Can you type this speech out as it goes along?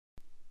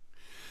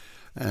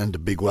And a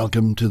big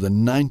welcome to the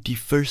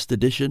 91st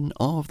edition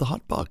of the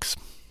Hot Box.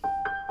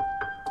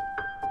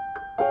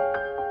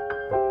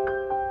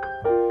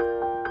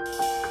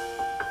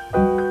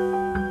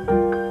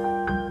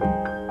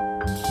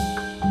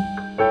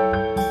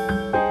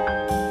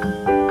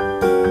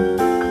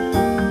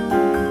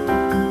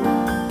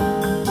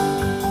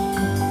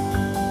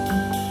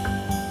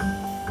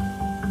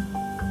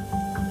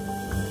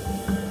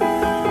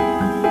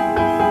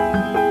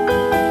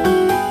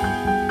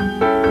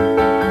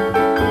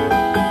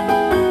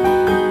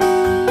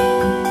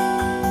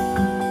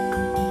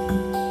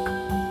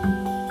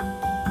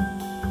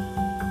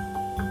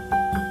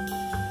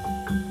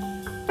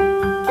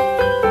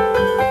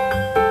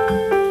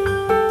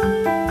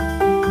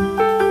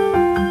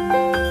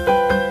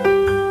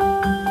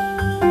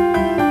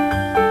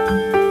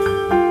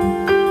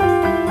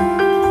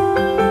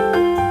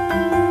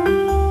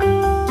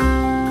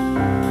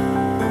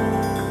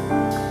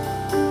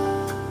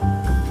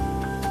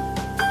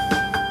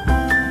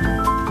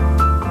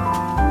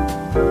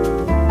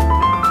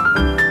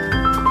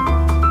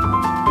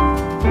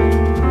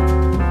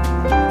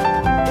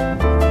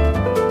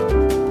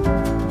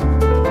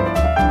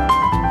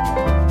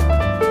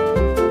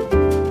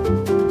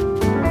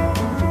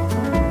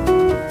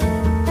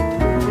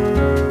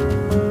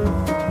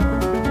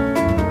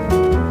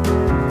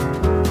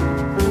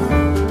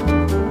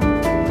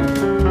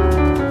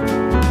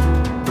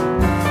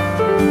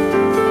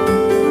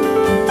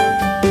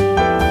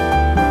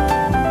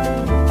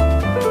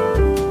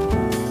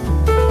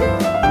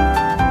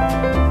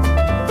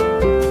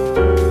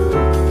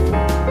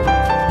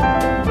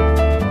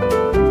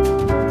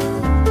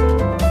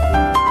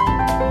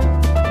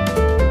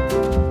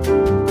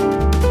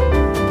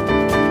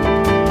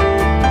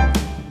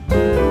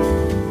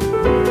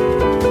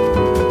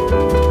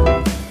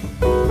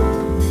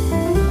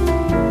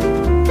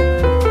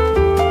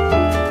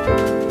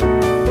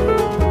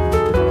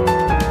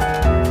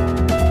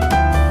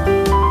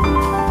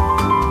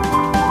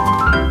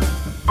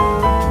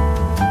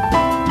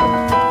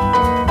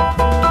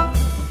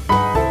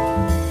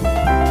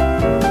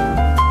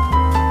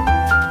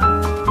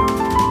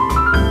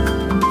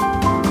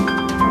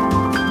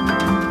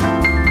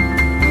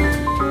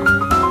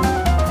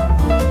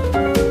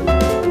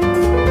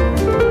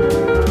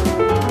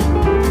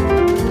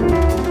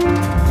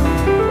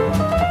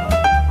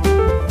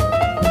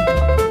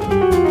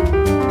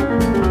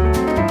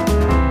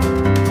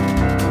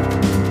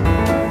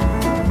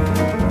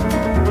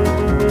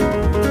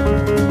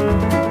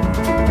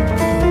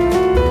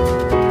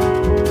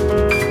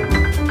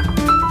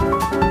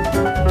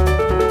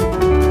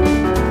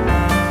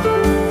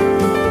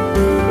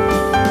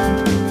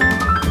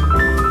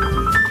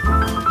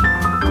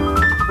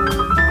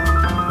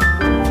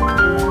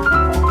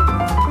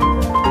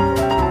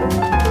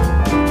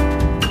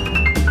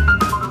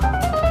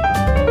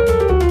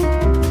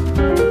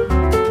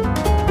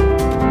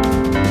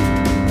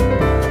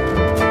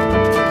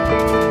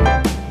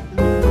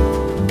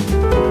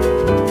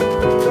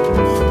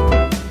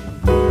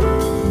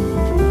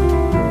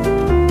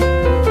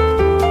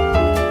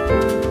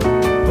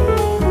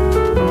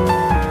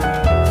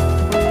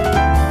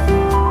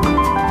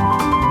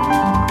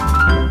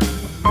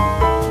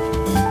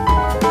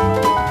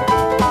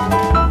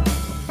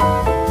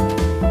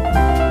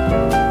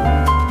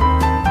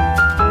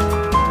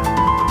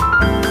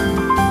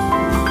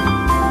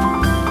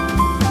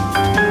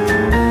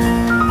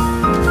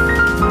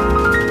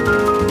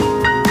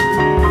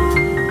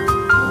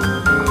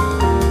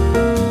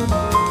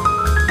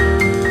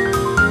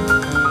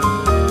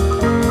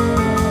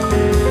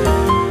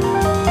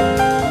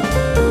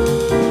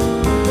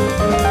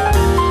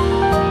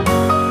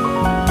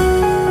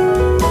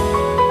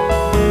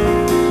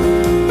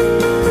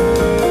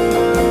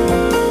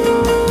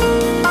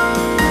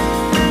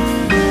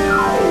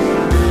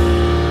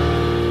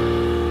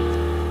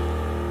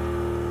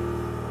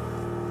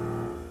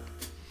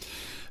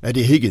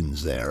 Eddie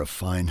Higgins there, a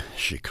fine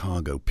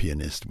Chicago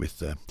pianist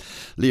with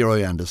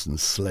Leroy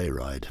Anderson's Sleigh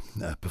Ride,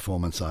 a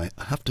performance I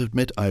have to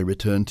admit I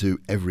return to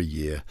every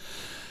year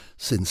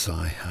since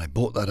I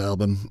bought that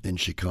album in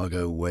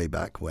Chicago way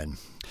back when.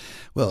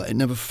 Well, it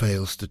never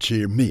fails to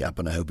cheer me up,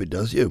 and I hope it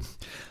does you.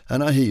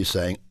 And I hear you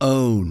saying,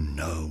 oh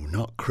no,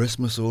 not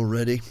Christmas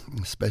already?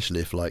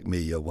 Especially if, like me,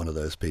 you're one of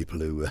those people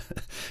who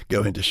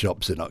go into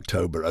shops in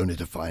October only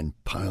to find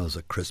piles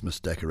of Christmas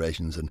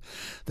decorations and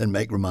then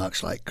make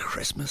remarks like,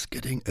 Christmas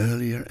getting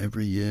earlier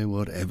every year,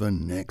 whatever,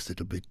 next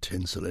it'll be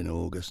tinsel in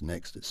August,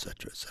 next,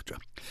 etc., etc.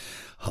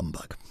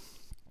 Humbug.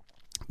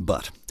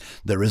 But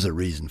there is a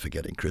reason for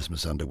getting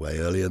Christmas underway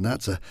early, and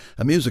that's a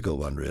musical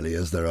one, really,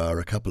 as there are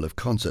a couple of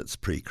concerts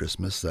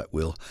pre-Christmas that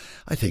will,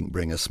 I think,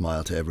 bring a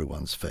smile to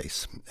everyone's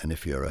face. And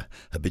if you're a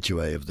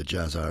habitué of the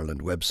Jazz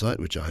Ireland website,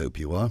 which I hope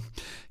you are,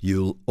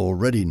 you'll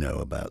already know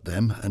about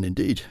them, and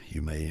indeed,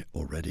 you may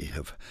already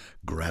have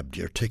grabbed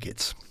your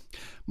tickets.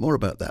 More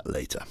about that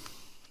later.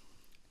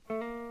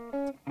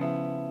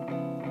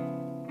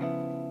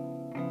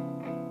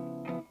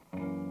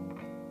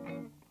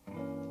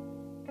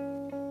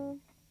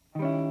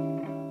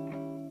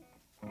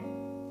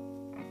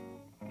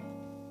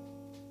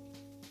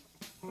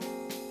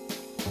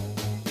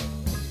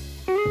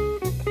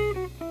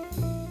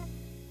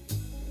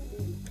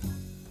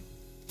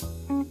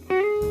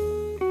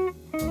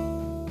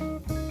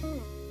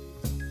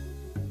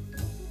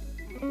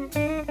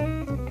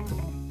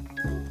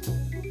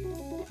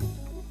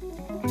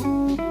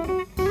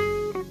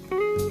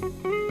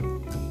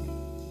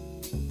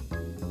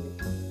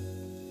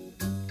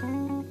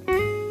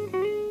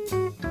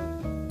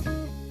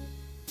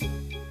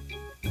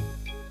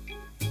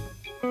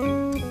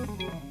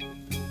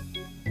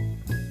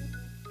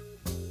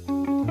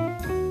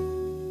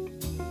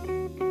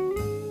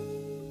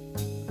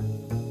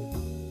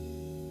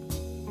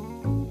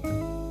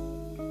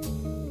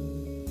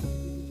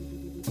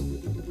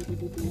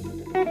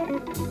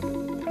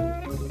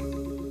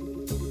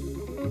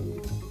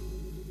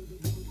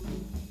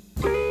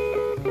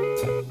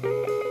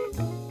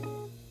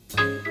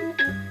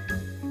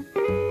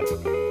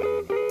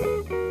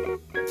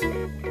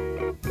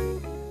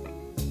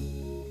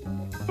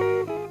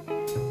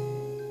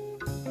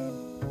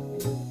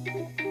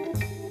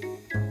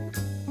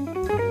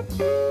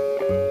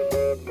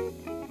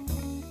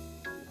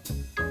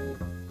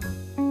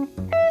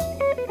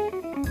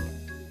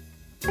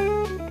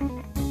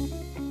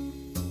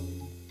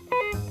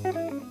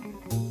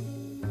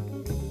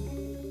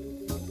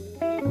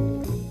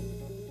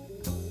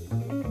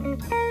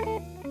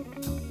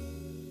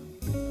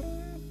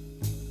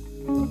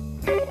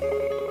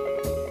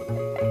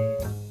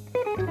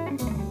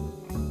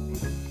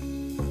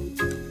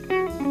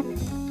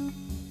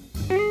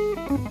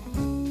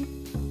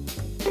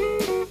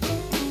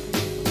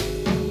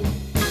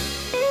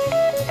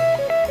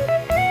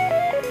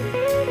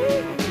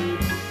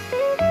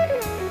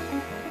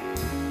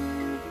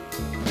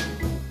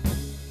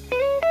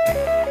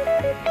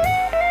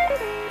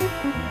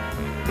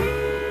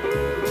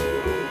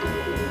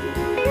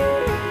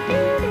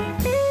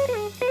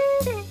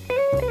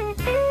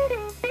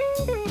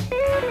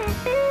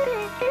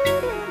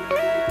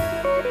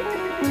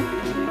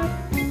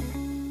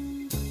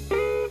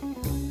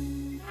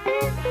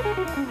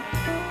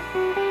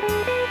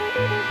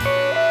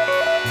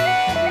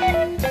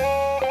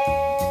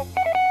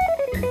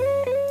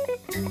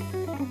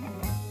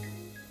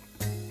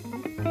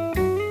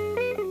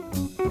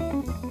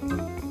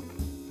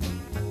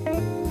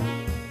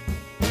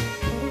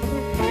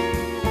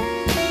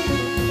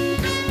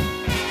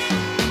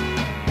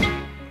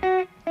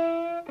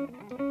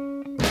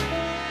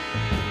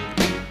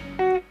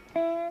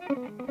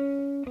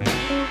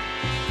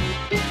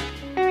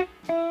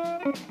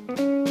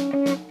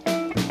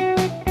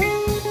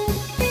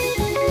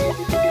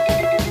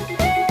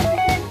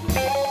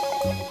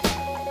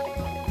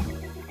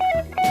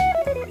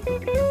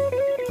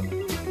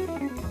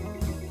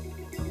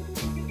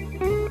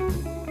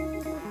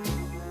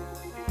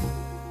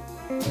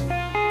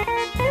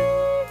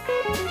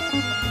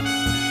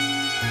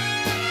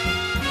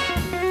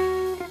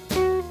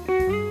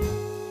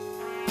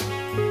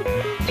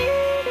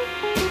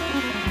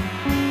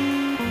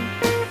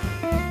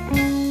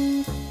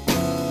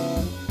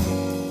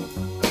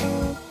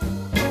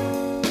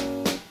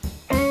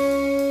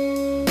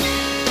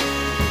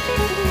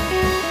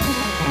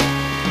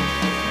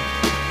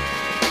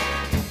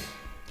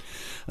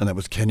 And that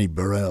was Kenny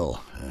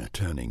Burrell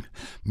turning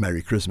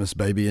Merry Christmas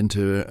Baby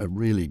into a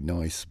really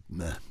nice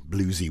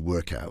bluesy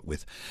workout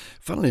with,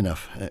 funnily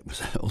enough, it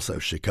was also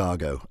a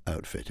Chicago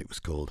outfit. It was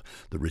called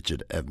the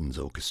Richard Evans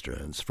Orchestra,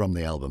 and it's from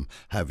the album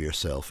Have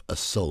Yourself a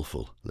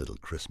Soulful Little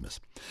Christmas.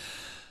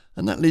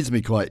 And that leads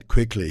me quite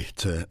quickly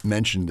to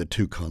mention the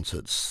two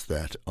concerts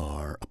that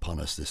are upon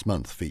us this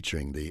month,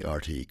 featuring the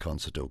RTE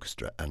Concert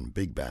Orchestra and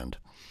Big Band.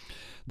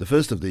 The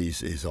first of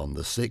these is on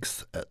the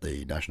 6th at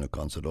the National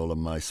Concert Hall,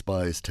 and my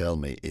spies tell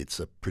me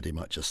it's pretty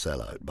much a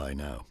sellout by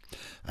now.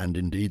 And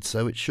indeed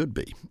so it should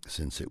be,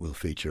 since it will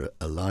feature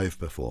a live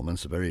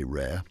performance, very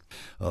rare,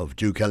 of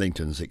Duke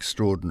Ellington's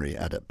extraordinary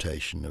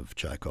adaptation of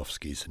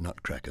Tchaikovsky's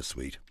Nutcracker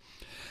Suite.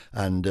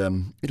 And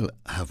it'll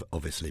have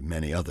obviously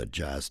many other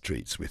jazz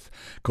treats, with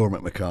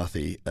Cormac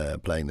McCarthy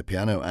playing the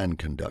piano and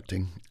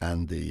conducting,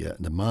 and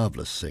the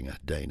marvellous singer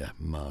Dana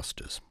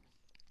Masters.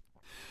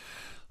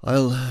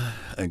 I'll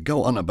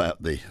go on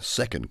about the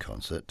second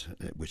concert,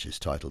 which is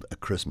titled A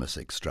Christmas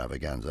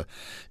Extravaganza,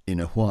 in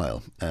a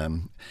while.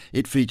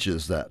 It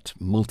features that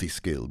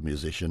multi-skilled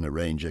musician,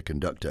 arranger,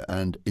 conductor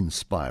and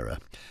inspirer,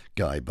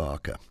 Guy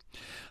Barker.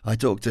 I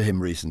talked to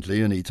him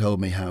recently and he told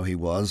me how he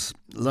was,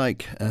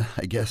 like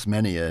I guess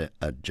many a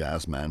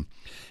jazz man,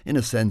 in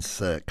a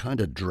sense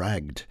kind of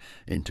dragged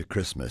into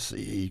Christmas.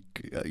 He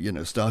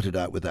started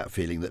out with that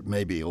feeling that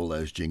maybe all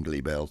those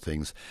jingly bell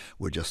things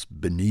were just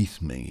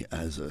beneath me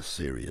as a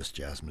serious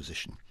jazz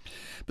musician.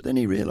 But then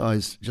he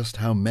realised just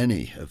how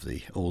many of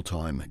the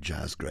all-time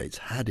jazz greats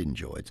had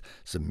enjoyed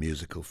some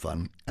musical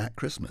fun at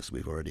Christmas.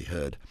 We've already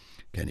heard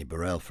Kenny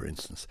Burrell, for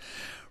instance.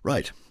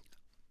 Right.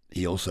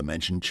 He also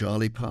mentioned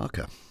Charlie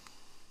Parker.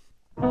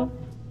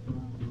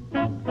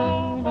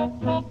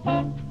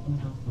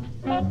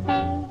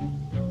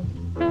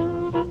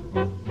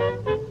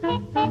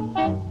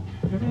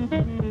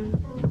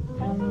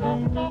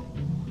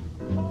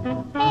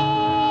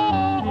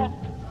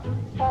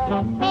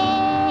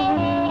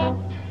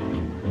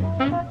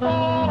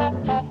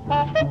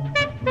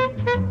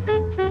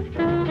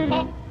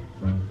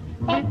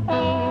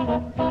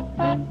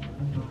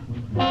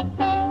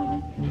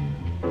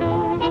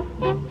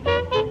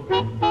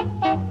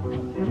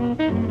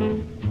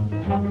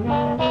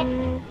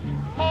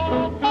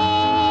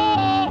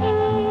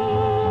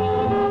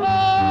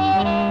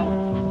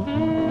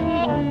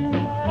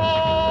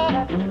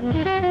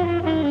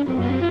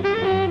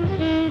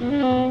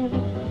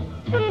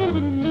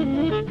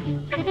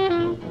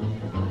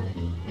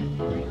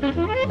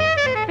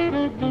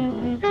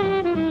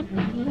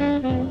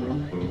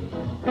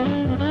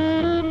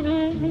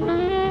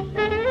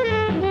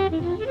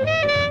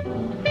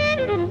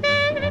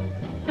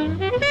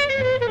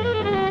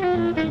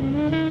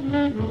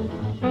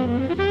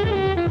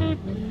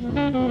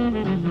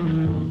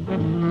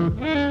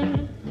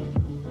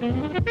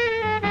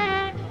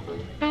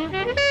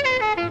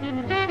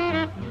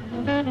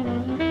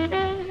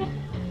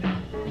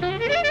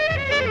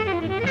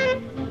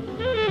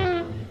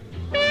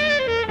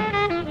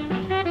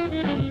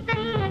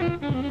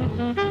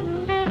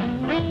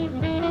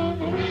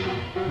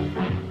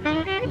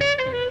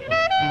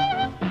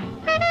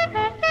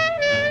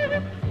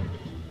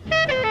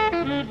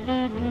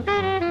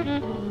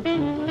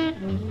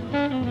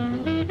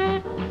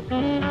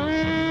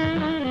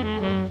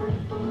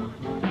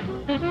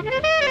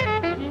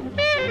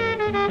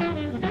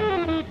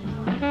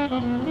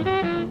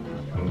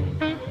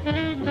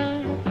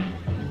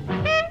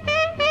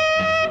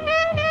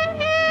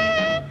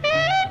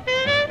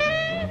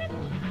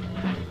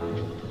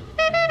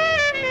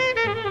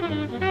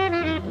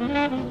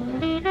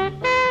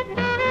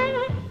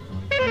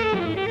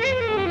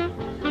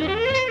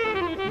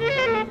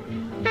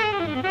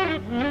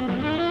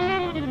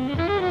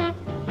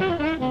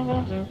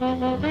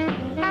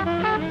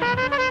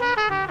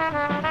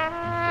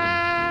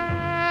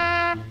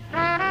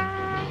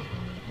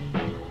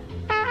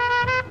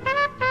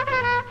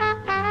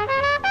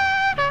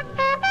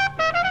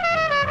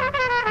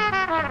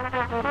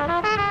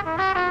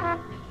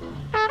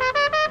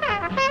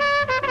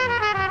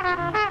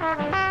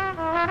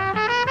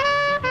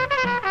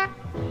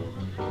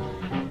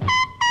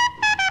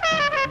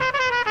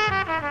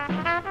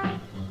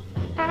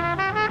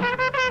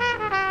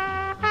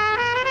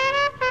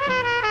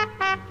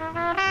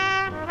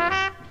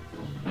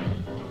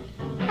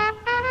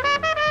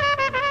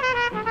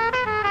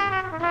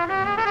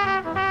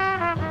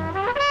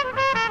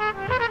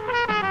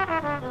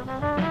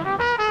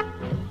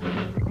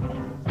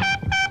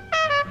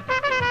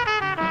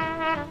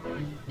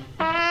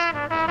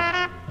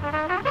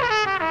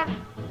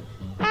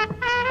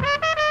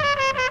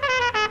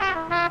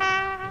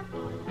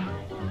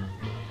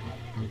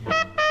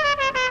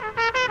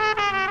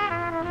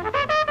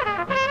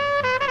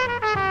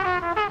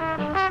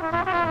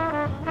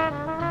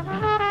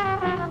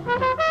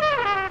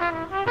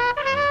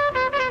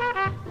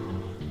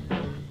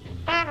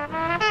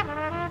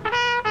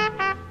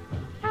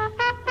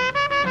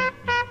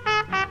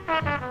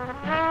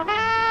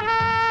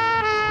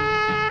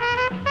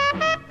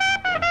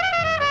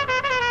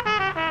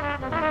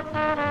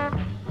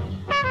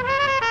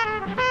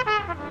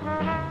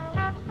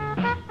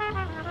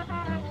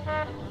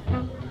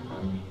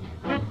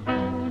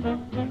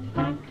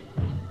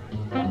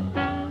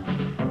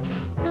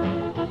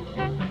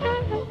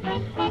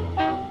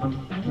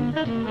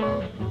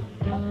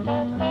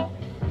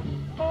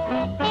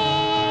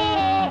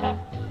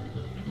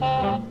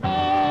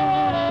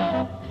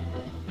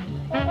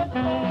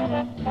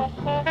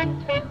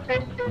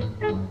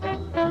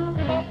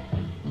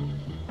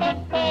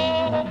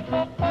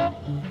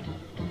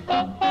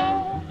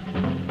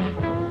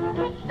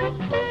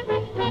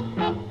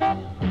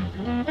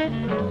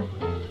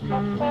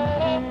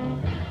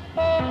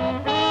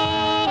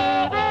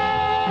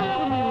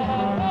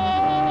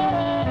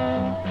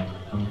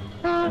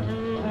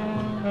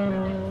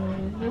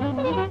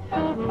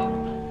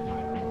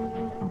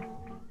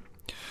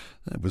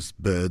 That was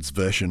Bird's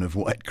version of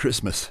White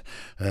Christmas,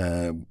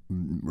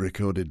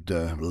 recorded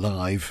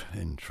live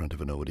in front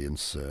of an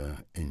audience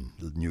in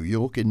New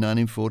York in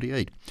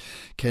 1948.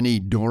 Kenny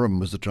Dorham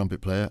was the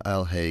trumpet player,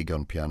 Al Haig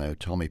on piano,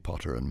 Tommy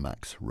Potter and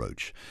Max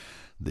Roach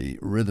the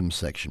rhythm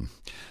section.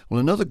 Well,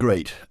 another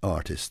great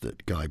artist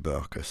that Guy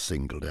Barker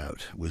singled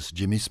out was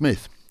Jimmy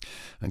Smith.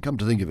 And come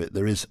to think of it,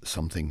 there is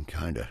something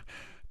kind of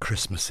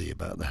Christmassy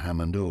about the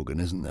Hammond organ,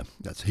 isn't there?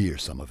 Let's hear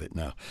some of it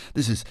now.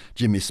 This is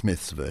Jimmy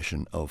Smith's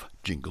version of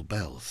Jingle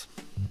Bells.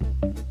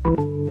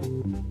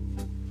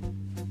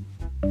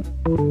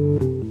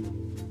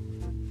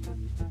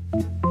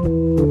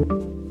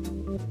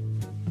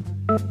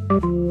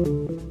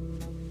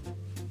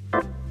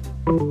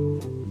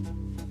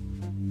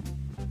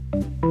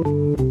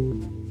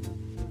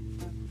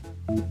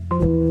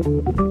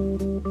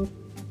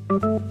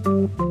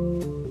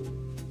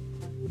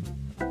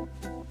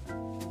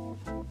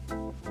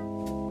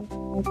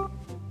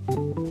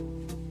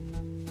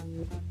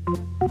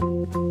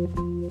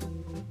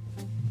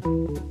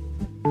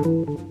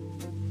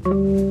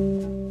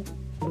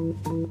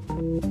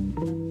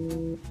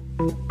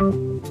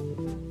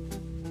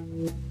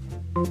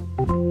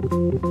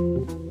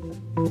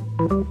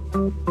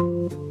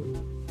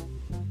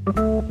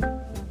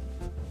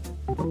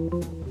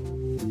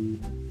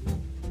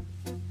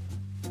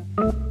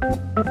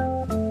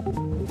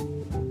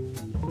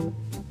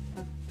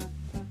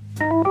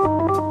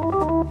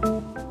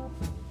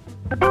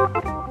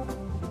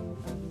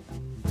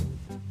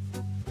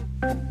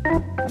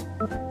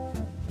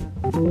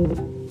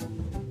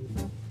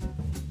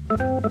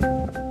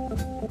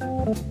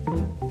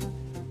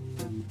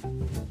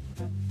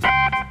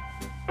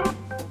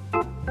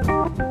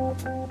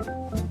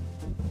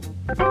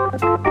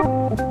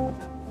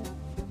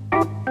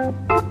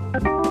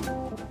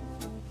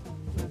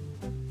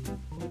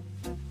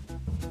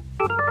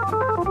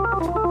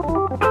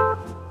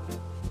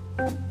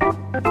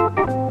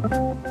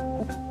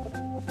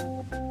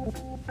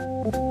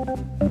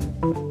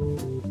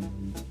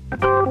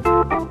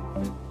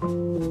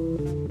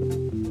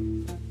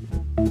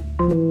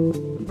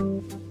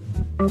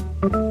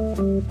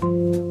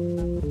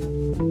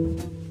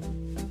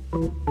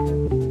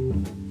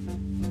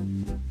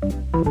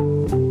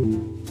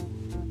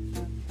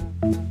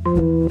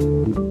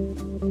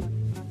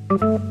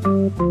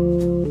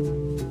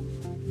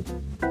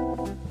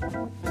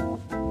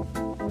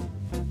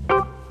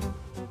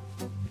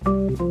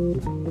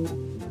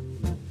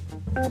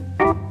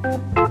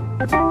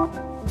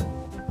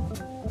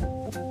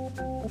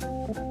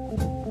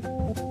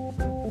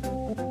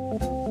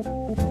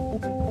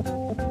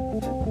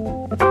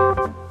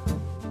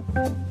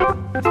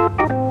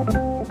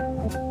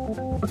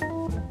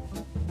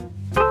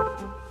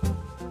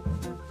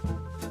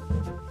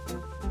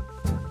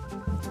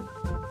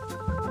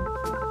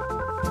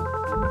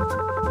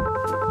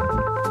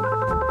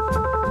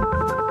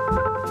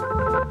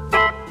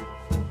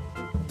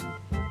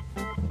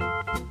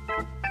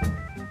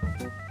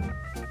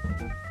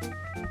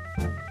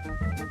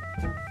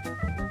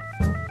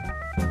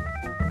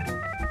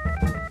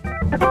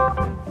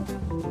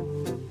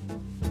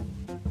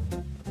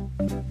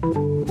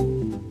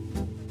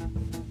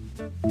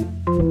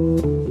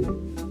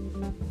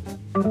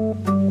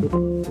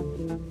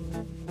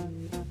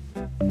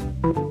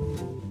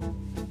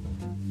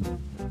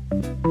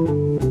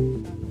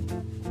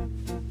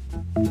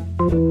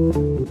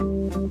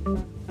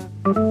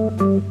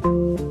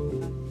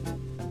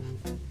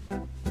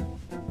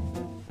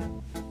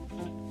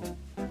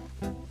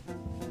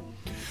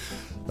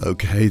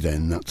 Okay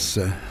then, that's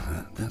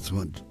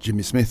what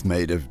Jimmy Smith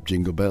made of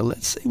Jingle Bell.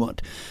 Let's see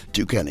what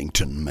Duke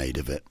Ellington made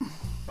of it.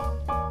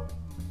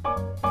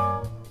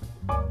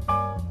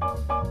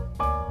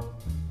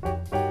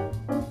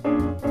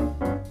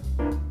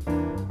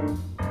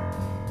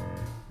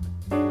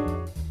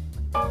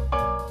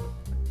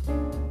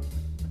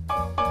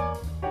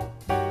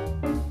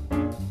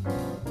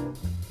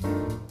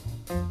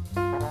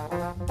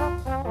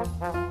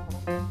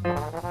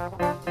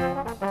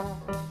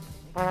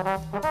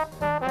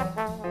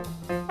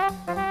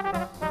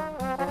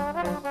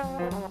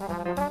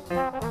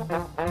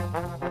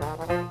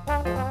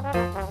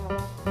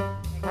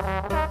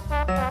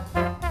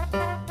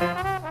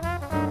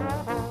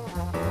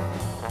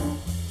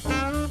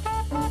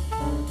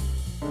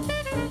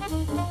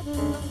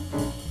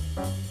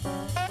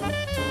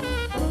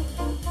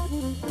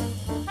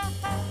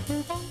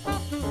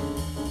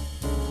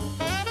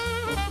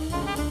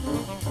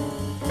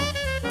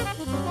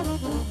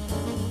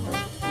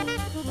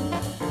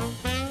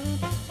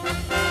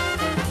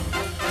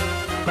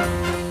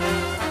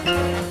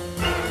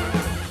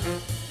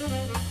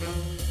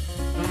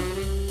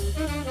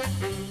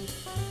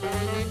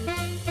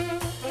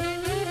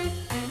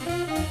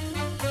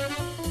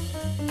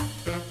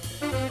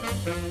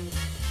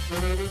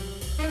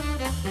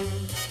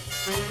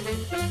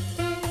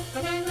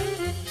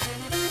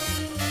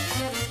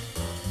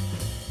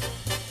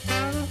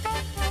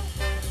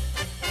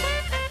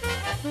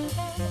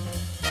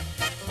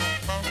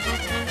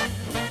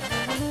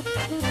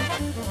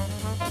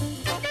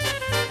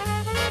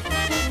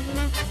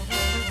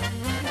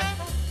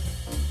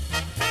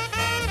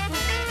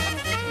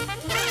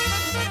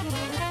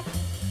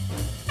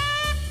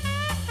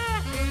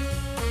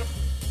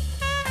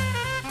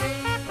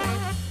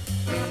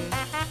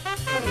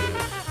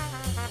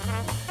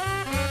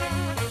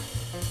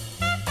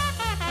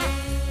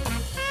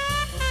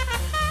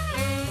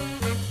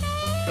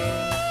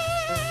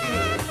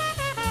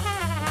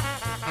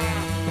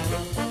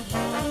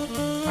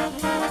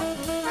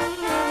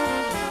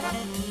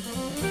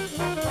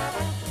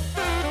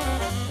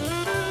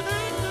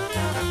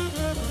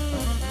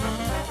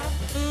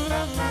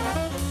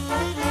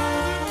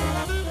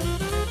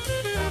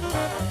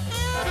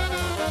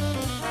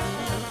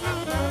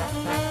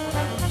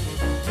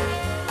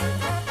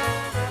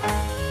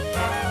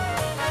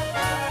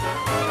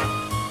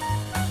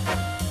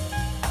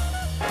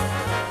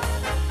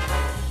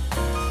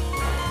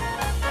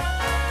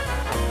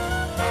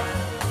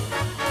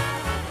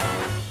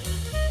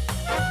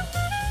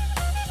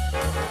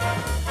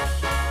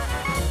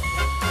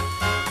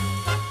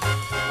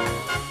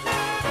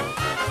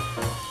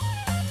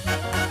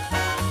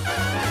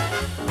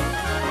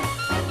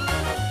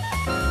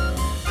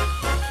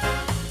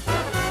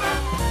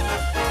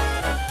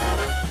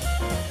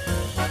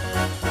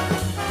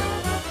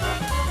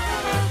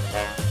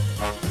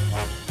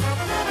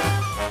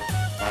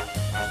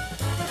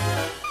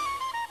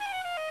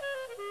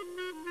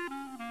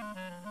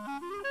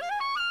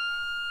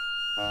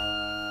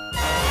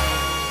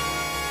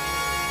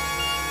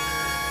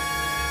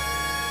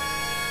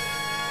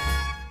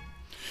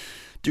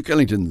 Duke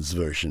Ellington's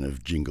version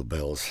of Jingle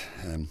Bells.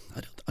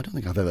 I don't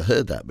think I've ever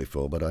heard that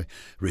before, but I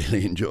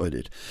really enjoyed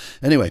it.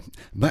 Anyway,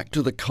 back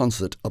to the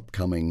concert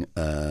upcoming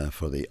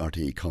for the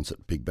RTE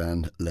Concert Big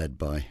Band, led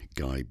by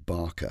Guy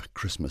Barker,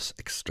 Christmas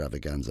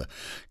Extravaganza.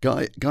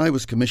 Guy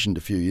was commissioned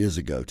a few years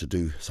ago to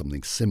do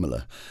something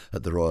similar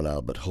at the Royal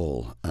Albert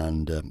Hall,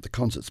 and the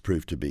concerts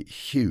proved to be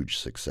huge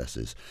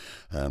successes,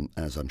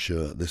 as I'm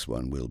sure this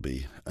one will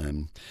be.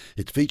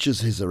 It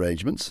features his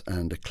arrangements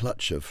and a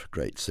clutch of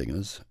great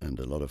singers and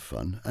a lot of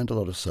fun and a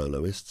lot of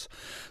soloists.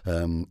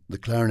 The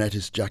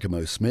clarinetist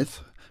Giacomo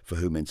Smith, for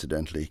whom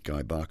incidentally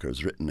Guy Barker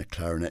has written a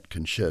clarinet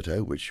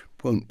concerto, which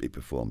won't be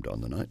performed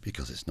on the night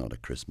because it's not a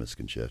Christmas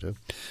concerto.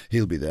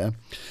 He'll be there,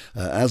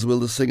 as will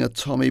the singer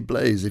Tommy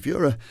Blaze. If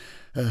you're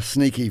a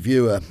sneaky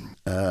viewer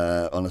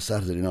on a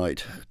Saturday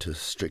night to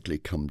Strictly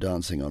Come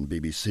Dancing on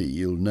BBC,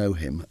 you'll know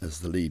him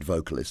as the lead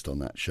vocalist on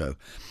that show.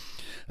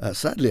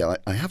 Sadly,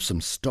 I have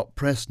some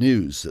stop-press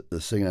news that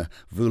the singer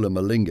Vula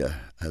Malinga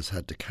has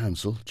had to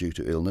cancel due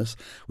to illness.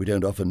 We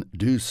don't often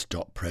do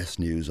stop-press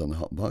news on the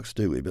Hot Box,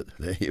 do we? But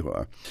there you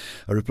are.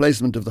 A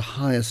replacement of the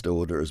highest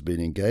order has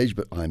been engaged,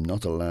 but I'm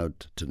not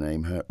allowed to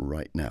name her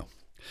right now.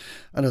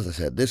 And as I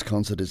said, this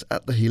concert is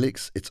at the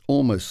Helix. It's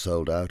almost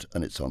sold out,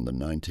 and it's on the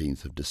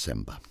 19th of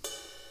December.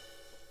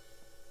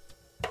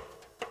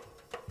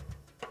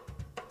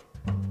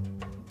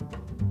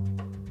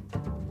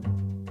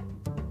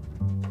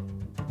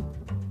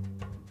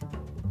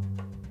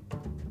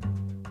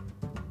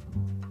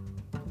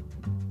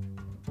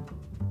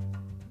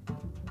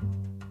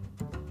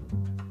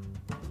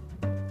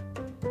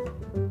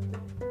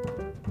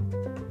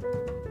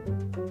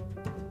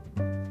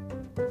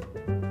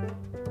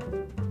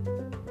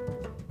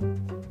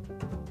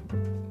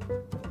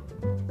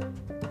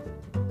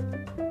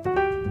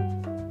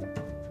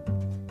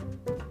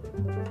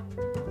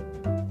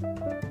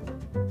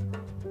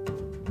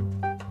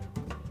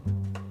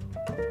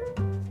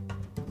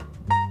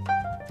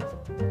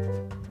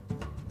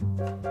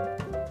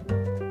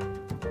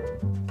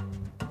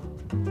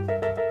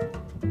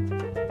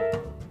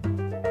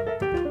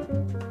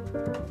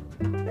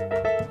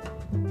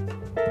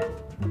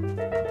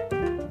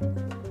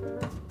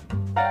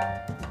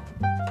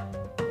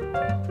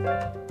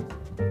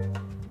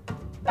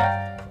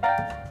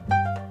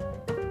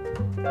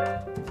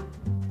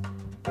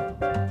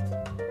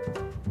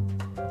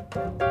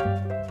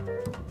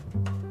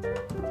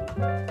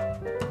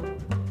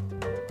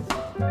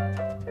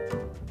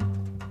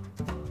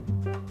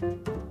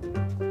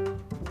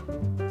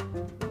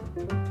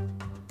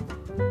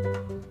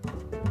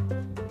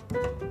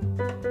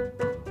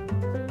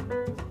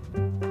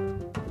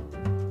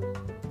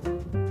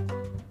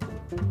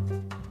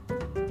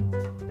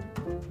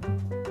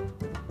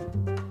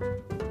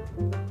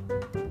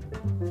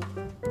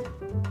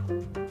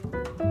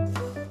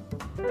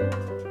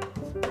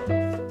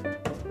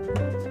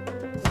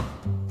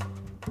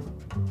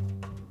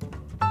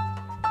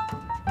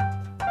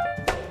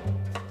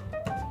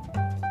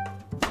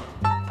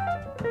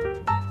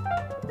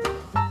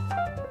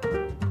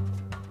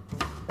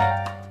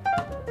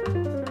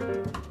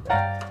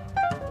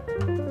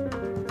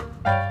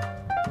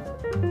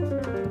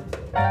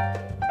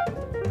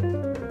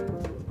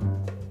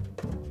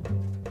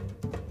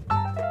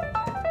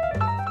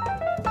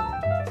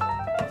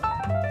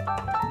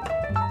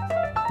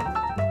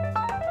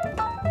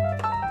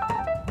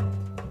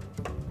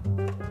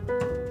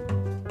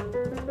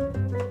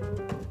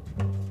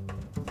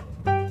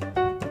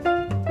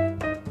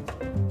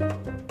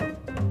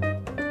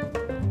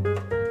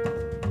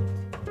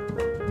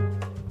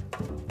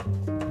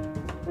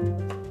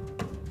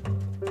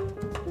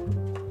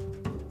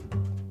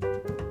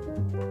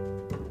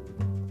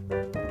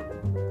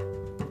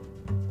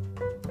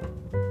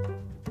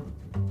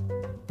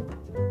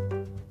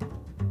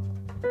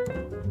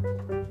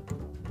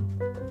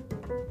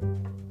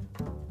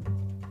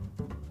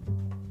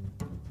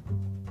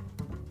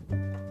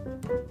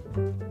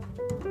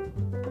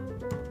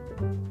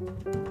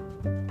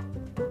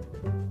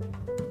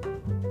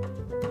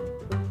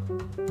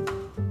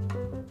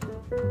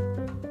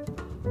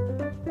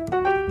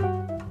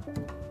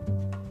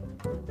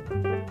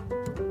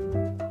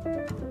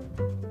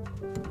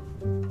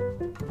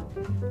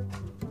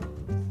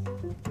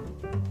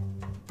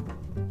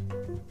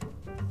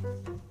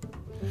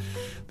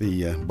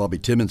 The Bobby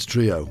Timmons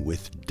trio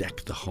with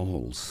Deck the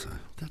Halls.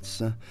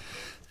 That's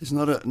it's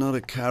not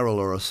a carol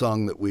or a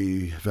song that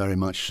we very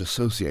much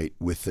associate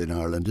with in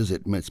Ireland, is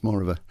it? It's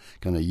more of a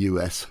kind of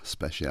US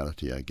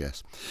speciality, I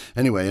guess.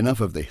 Anyway,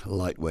 enough of the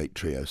lightweight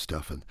trio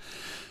stuff and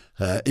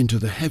into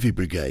the heavy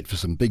brigade for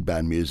some big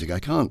band music. I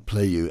can't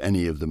play you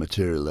any of the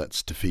material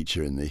that's to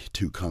feature in the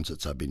two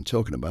concerts I've been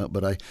talking about,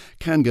 but I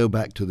can go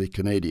back to the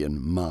Canadian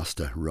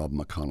master Rob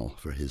McConnell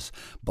for his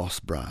Boss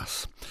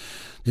Brass.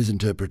 His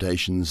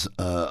interpretations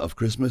of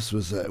Christmas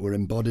were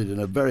embodied in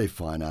a very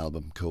fine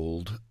album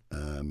called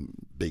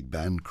Big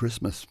Band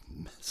Christmas.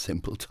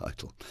 Simple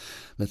title.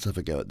 Let's have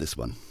a go at this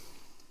one.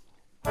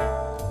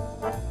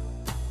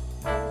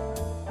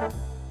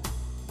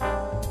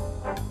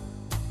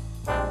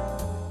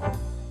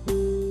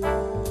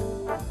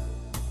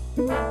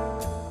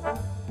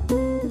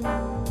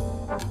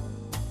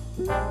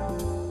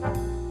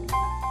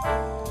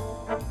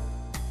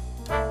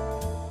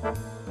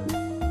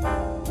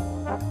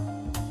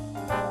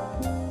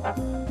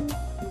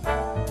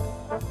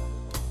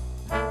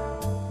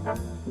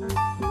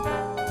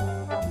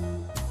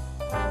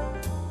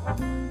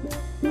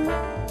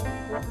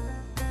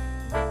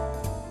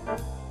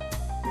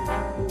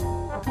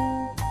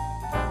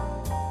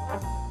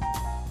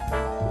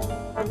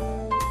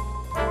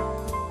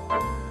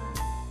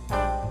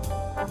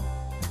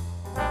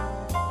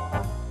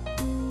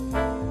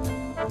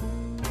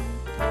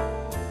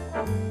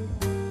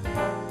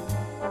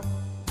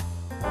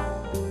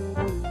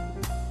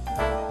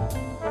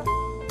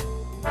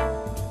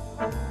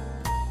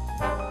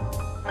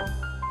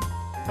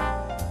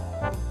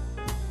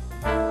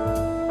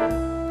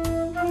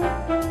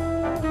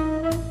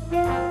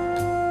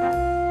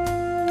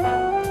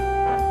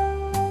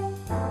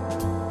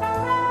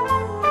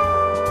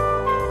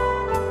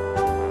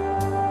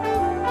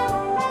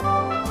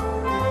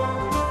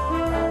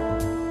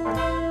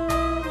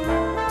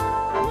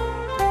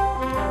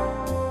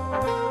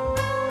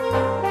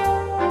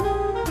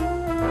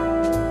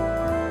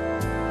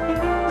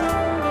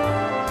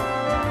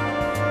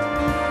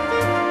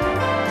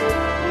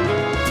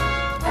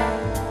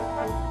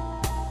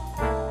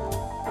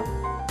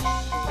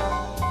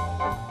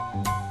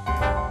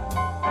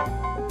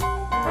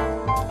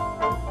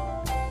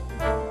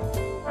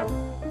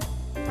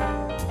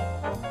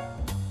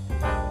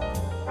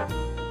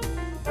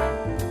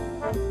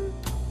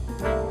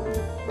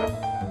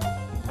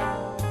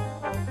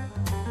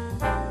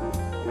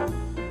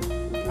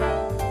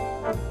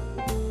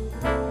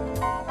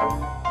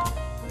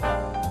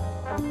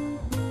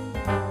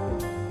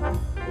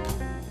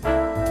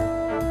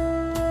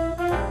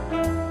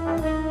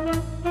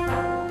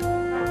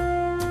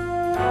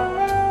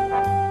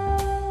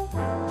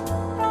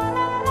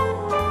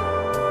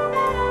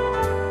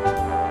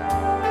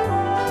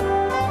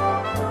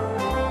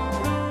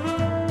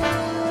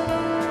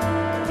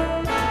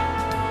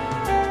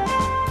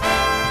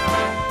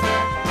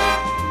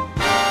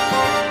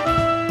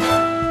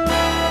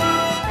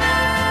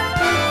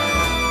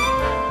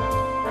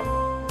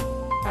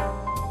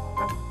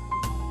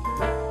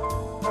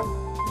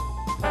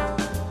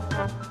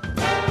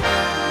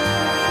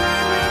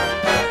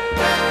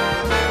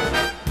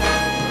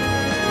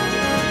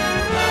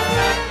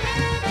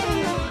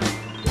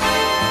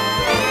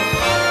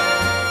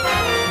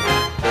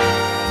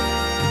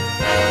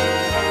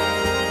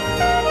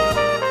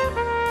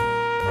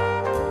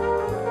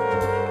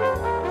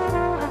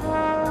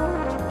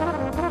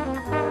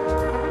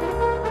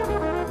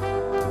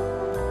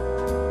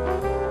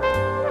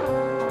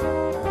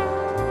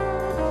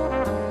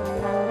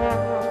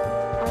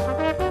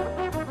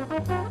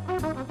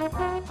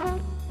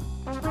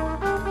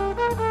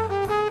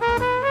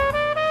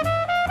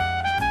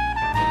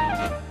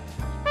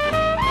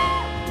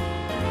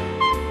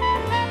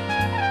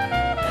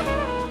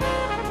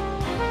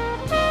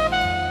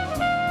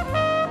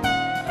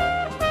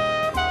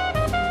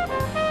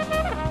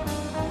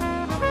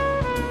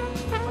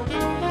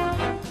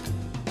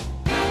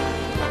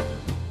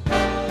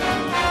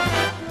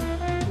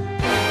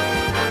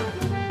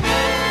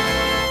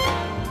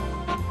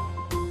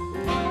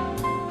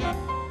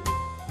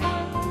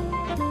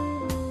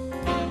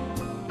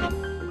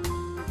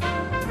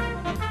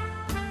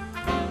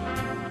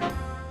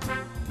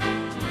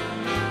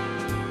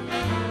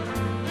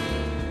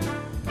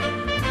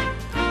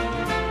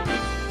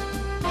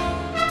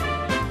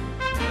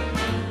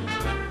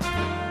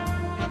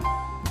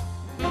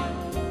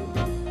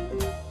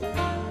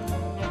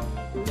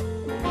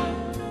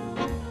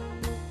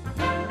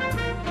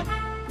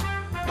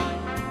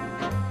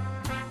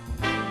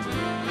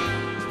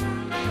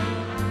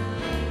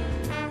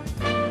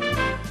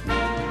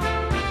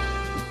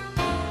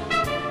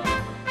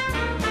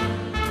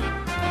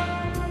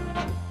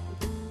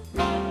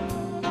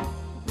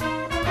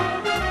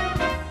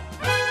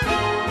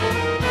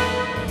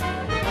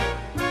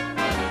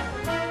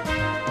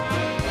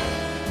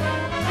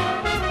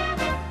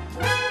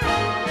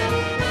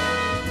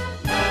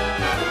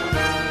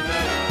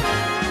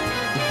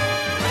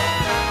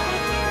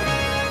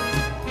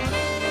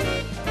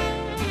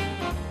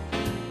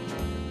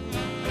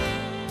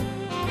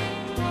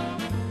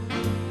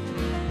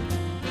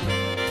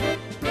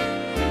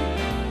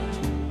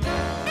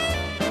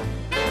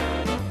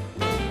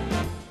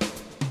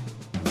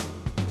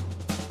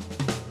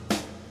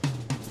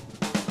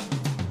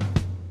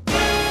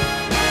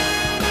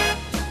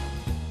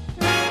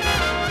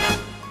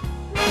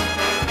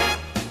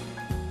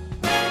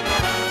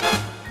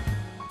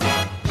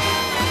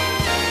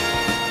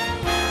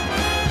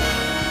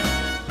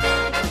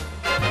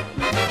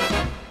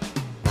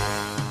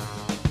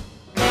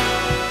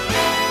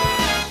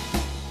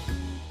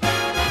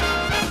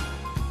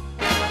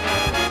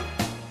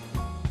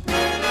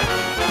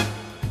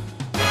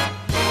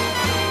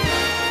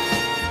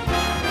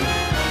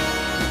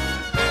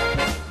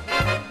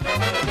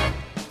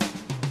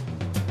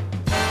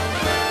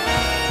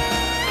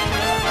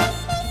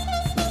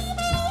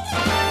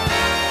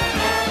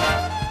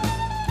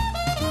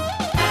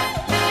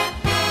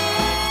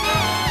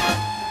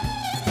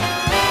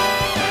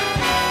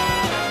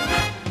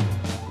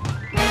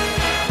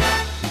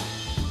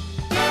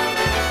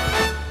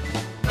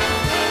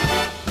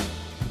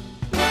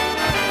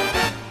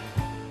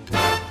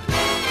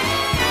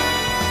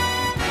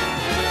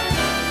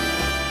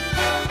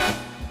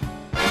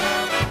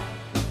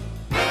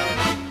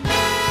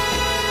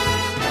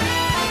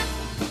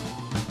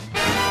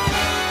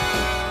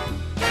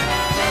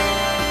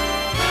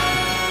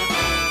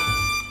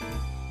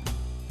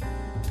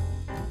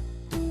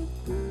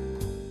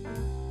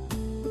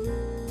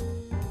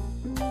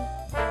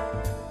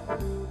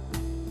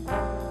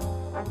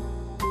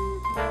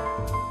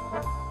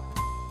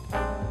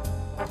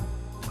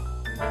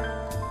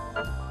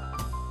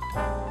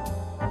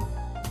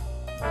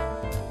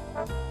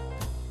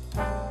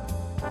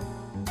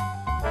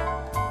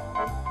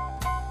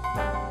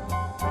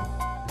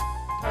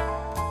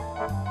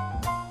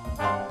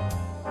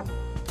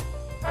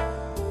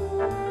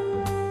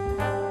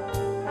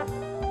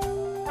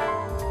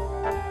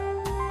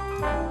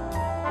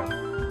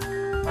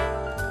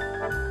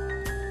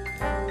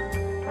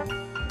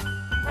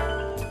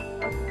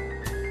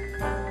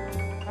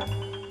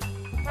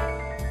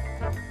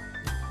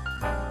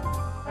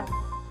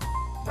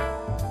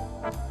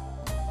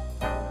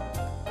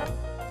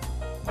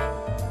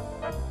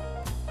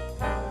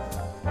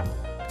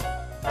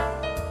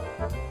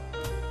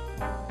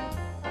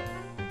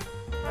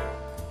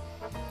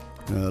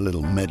 A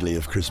little medley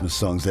of Christmas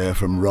songs there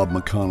from Rob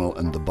McConnell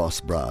and the Boss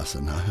Brass,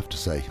 and I have to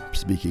say,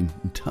 speaking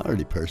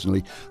entirely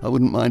personally, I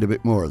wouldn't mind a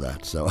bit more of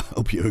that, so I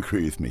hope you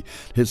agree with me.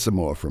 Here's some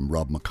more from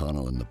Rob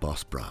McConnell and the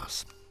Boss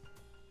Brass.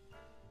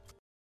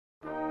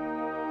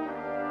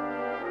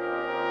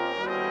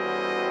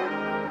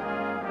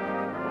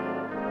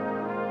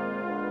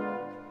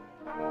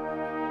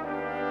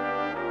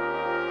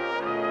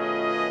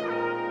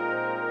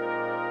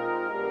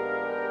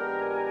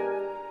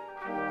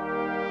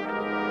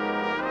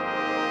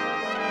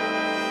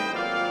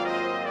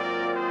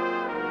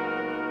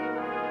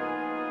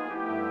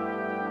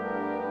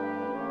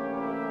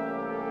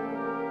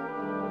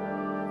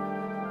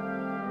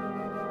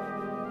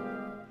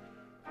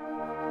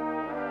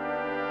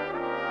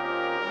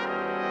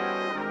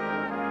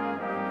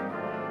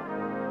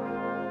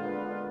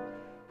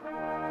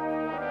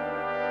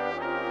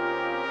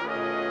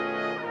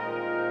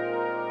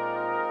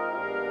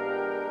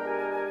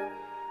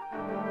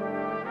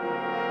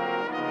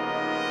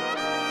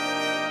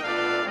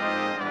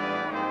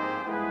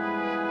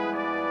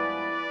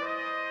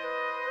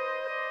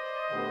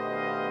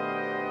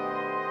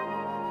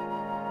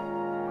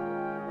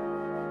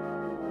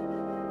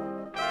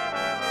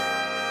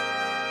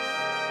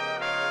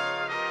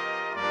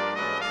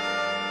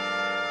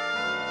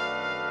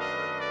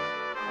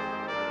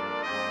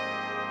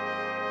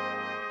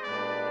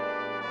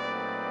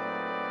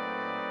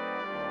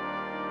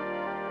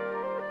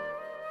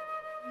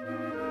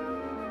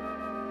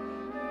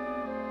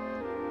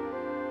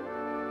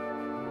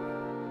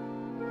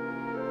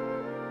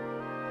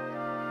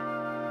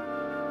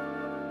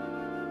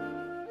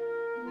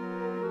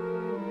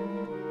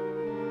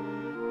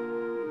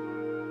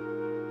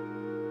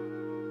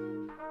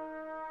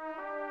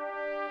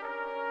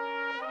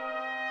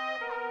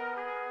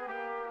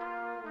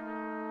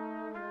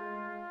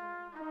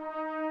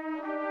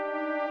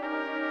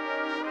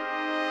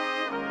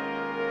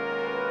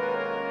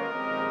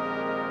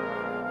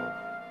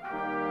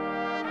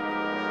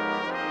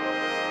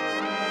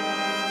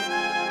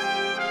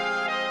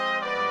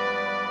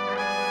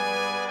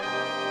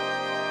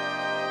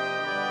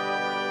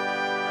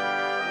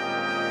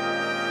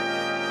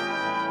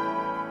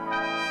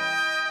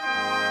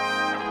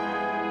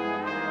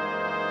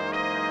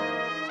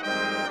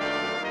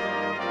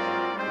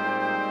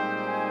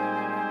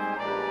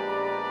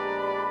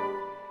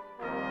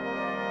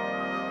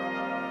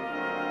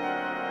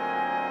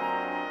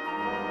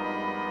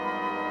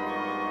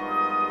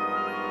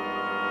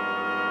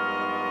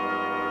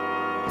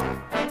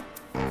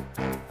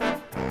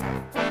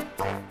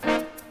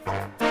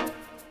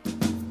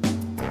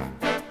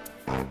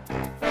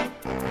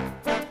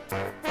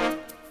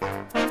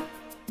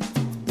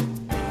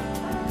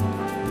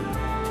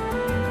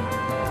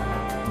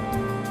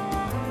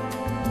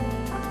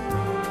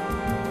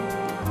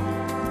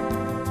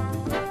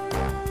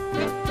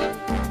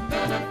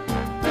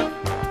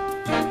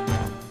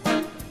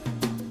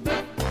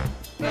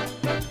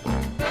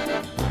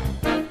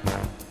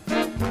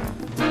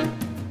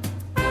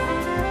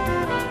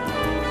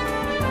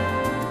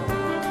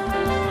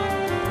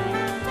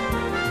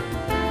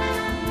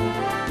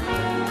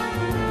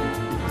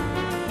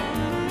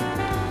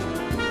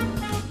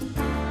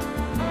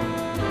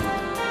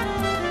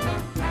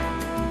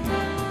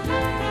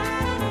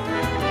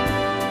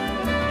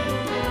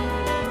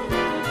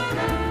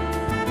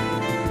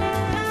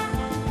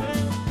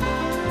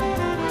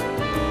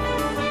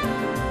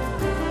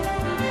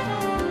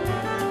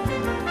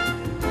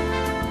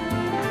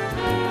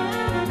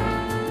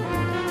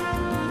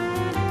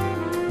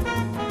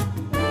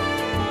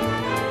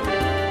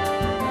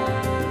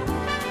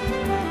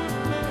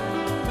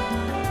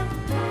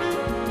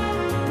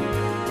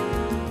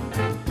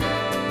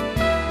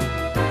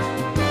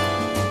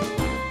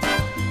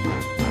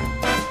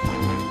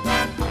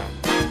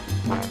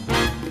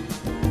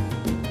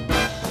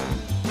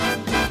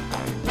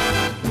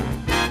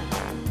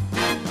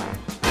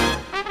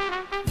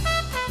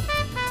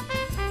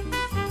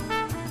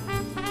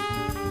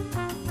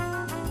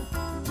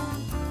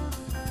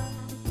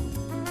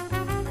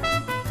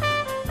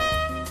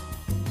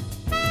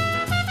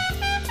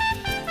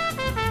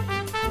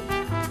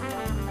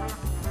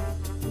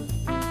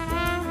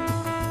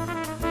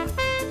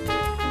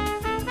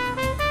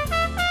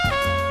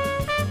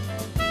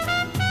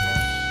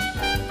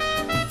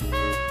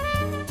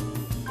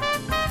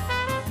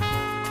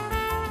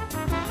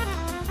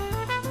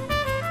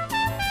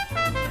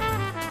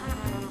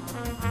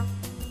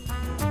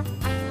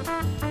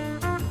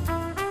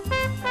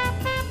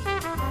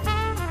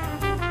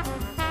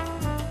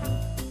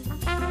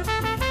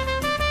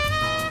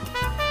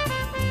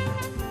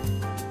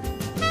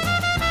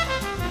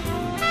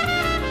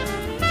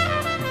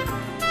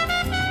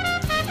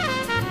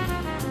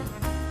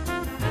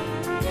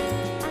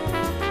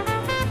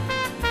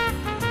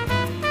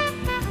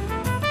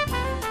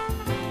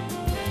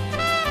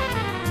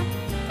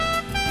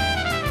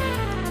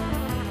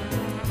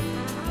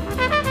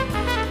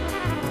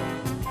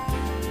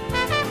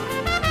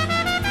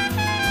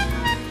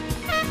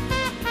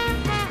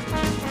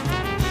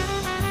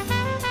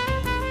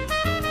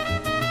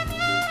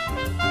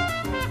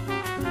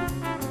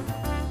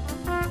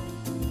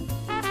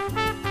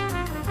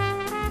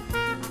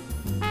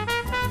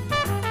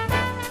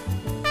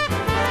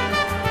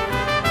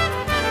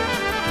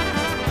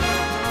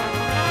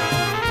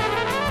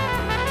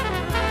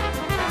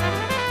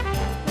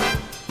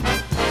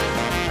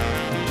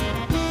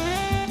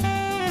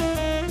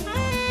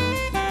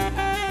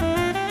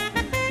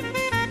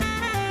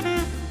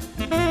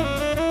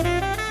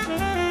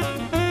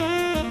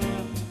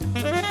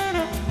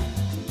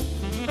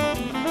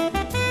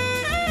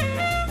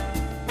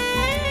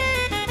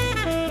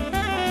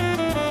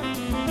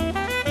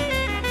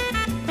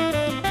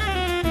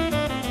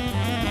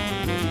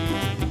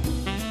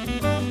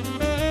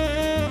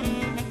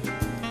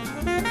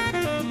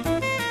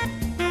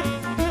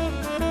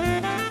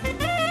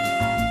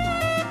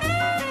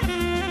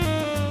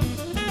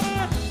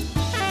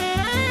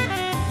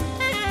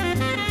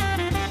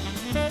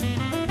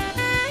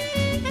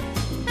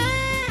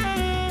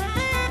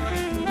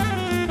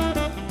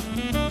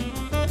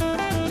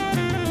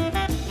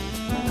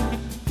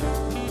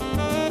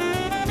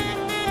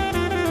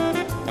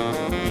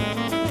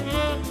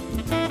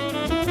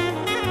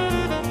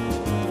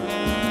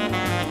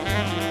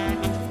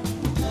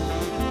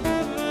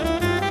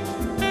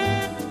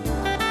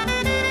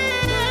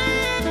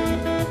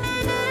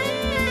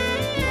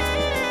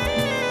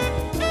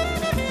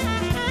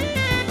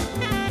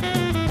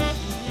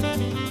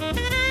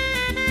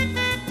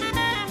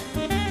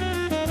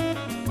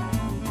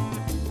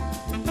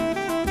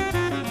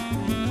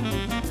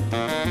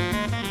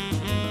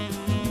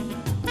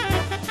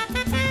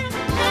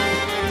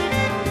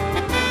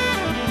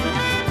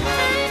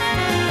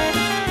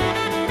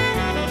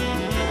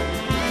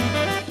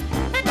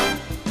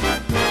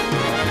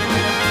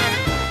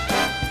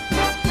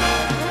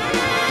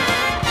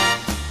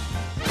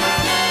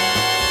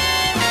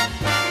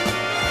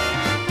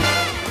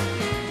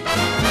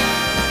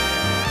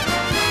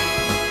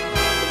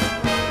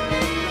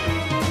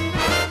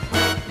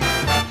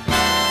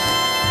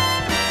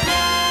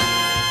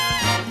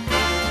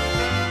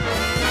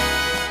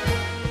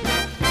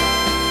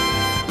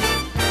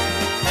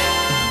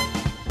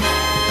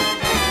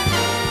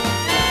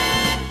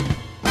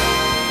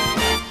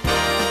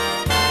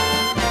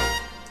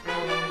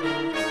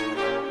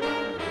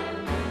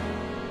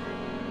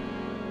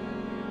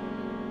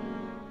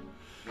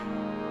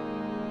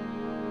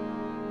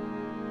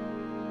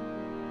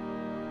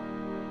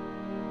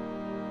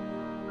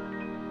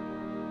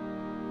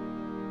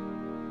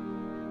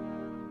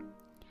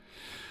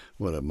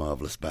 What a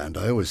marvellous band.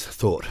 I always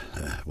thought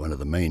one of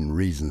the main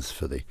reasons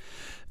for the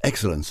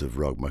excellence of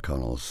Rog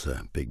McConnell's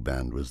big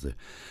band was the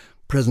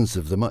presence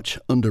of the much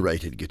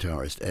underrated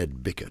guitarist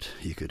Ed Bickett.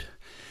 You could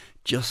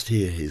just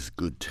hear his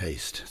good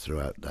taste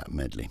throughout that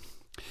medley.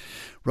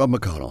 Rob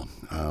McConnell,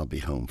 I'll Be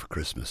Home for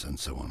Christmas, and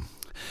so on.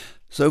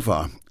 So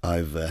far,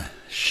 I've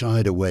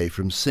shied away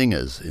from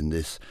singers in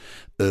this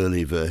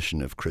early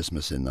version of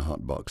Christmas in the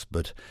Hot Box,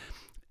 but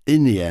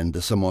in the end,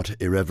 the somewhat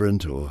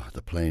irreverent or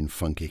the plain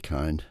funky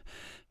kind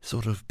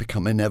sort of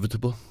become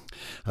inevitable.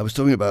 I was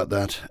talking about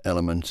that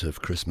element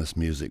of Christmas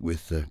music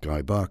with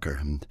Guy Barker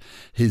and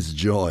his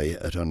joy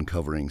at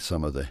uncovering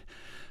some of the,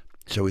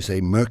 shall we say,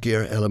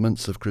 murkier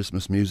elements of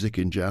Christmas music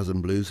in jazz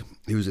and blues.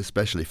 He was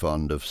especially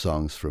fond of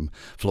songs from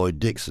Floyd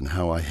Dixon,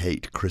 How I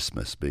Hate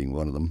Christmas being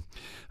one of them,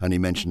 and he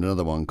mentioned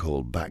another one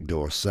called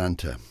Backdoor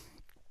Santa,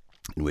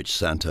 in which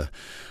Santa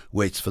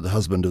waits for the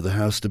husband of the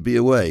house to be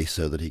away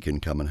so that he can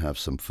come and have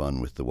some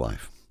fun with the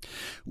wife.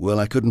 Well,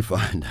 I couldn't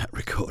find that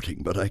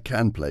recording, but I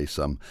can play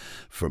some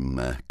from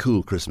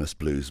Cool Christmas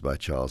Blues by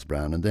Charles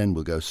Brown, and then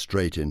we'll go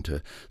straight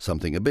into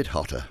something a bit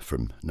hotter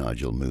from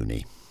Nigel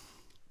Mooney.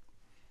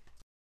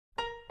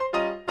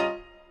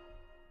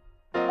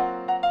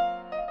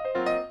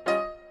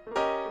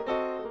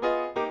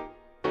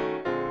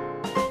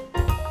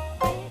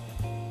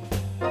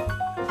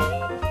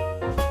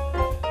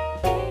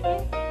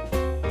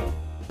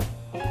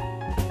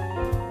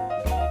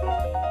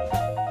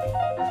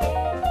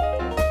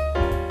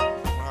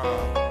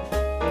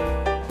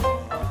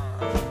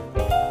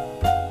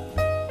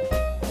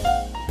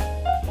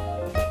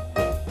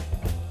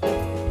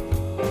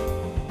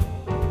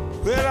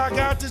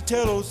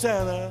 Tell old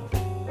Santa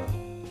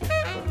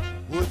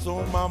what's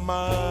on my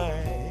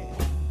mind.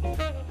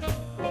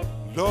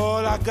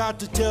 Lord, I got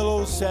to tell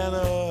old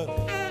Santa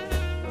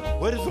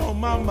what is on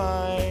my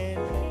mind.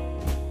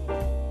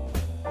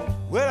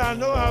 Well, I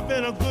know I've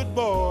been a good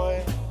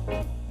boy.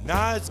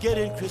 Now it's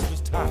getting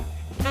Christmas time.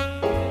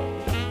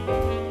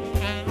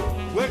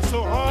 Worked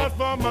so hard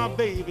for my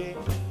baby.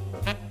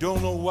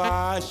 Don't know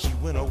why she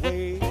went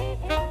away.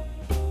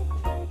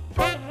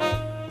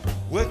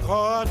 Work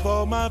hard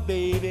for my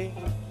baby.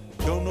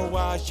 Don't know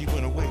why she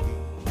went away.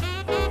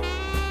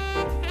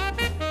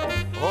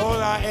 All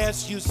I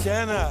ask you,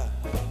 Santa,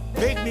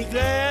 make me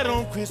glad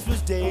on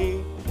Christmas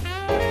Day.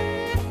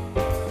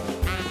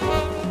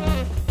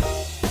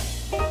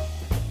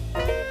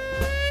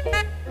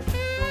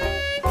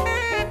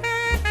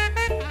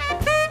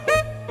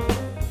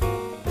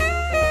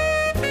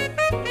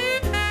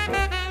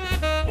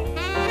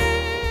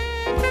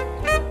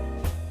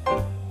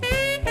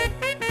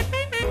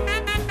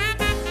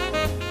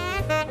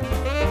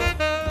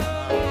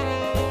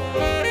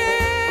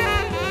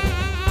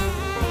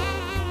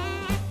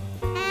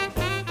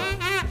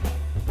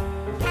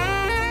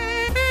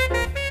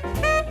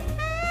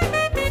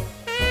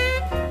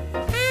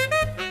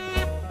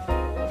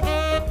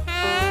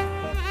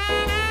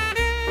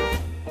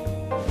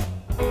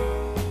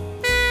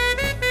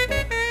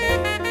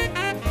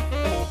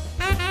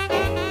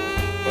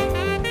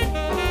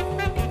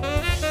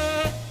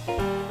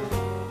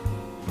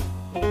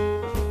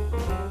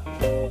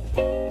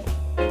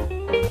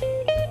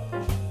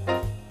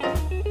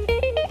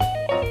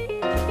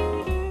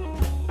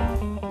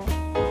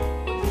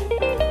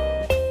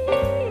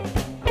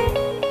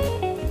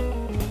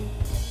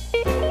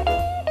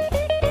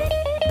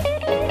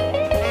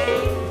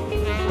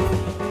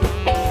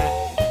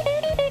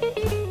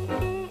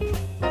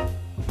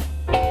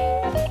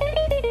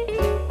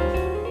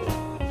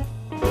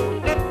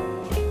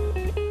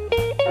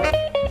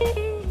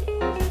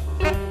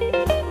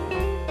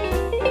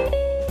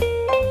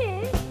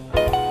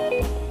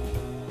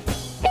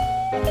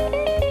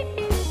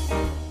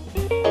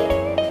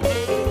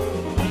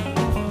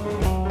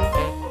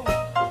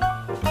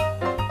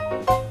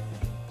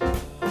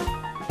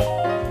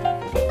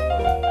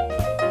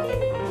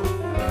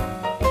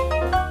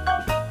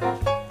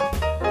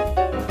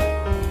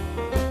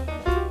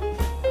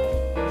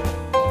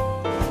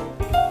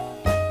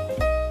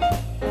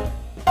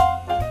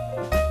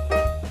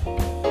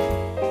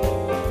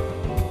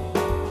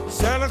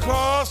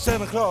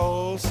 Santa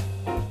Claus,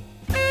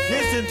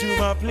 listen to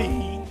my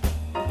plea.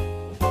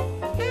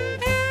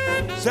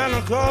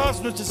 Santa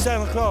Claus, Mr.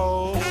 Santa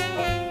Claus,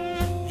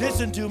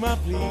 listen to my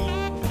plea.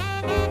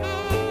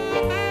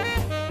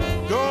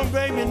 Don't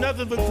bring me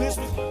nothing for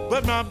Christmas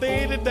but my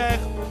baby back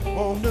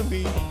home to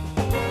me.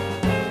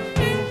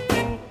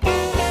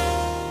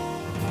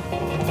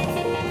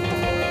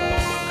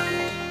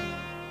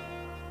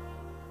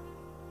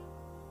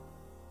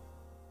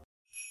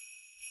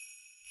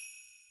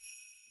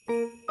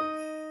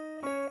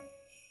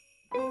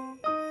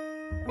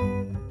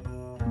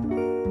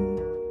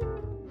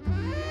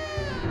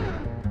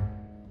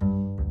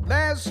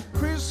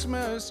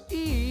 Christmas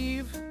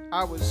Eve,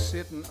 I was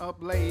sitting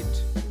up late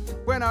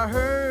when I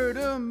heard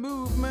a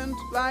movement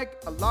like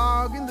a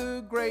log in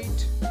the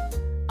grate.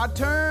 I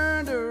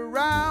turned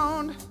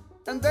around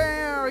and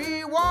there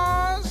he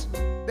was,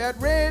 that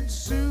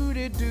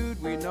red-suited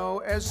dude we know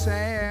as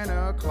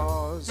Santa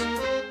Claus.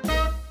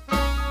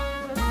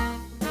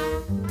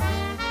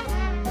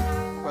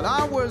 Well,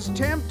 I was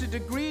tempted to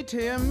greet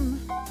him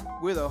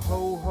with a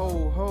ho,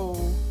 ho,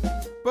 ho.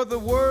 But the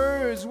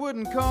words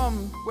wouldn't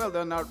come. Well,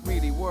 they're not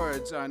really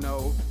words, I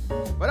know.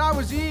 But I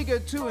was eager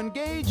to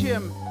engage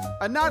him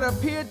and not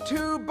appear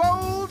too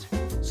bold.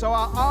 So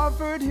I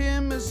offered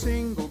him a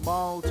single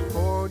malt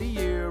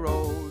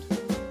 40-year-old.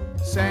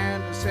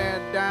 Santa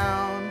sat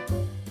down,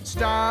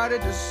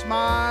 started to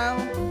smile.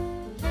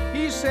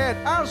 He said,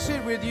 I'll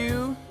sit with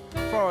you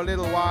for a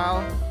little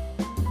while.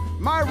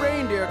 My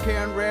reindeer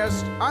can't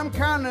rest, I'm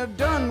kinda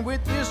done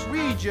with this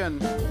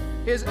region.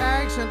 His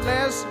accent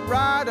less,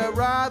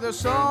 rather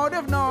sort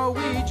of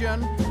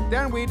Norwegian.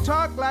 Then we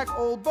talked like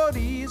old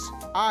buddies,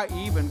 I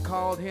even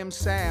called him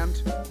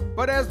Sant.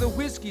 But as the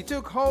whiskey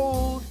took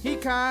hold, he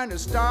kinda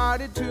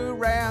started to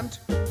rant.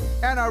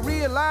 And I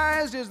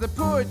realized as the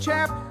poor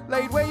chap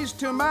laid waste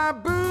to my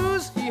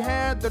booze, he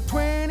had the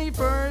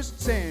 21st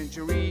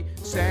century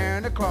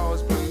Santa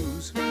Claus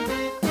blues.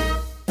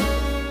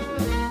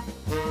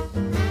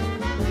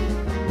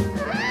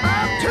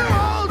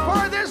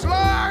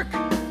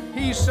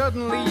 He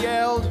suddenly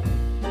yelled,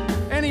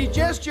 and he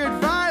gestured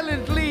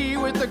violently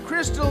with the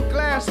crystal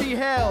glass he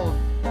held.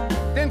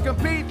 Then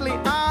completely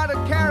out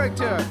of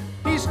character,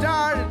 he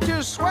started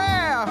to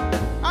swear.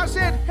 I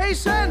said, hey,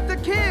 Santa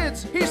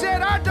kids. He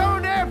said, I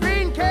don't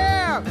effing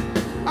care.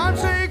 I'm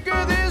sick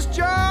of this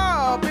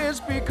job,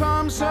 it's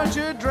become such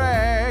a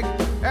drag.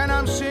 And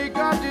I'm sick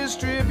of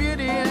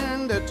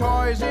distributing the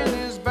toys in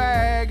his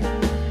bag.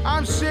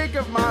 I'm sick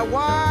of my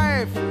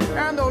wife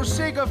and those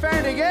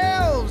sycophantic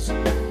elves.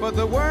 But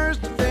the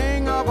worst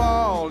thing of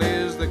all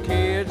is the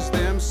kids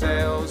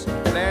themselves.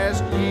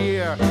 Last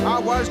year I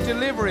was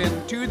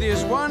delivering to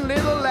this one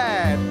little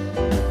lad.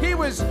 He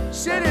was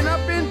sitting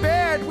up in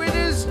bed with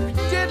his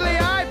diddly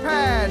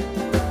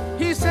iPad.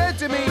 He said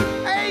to me,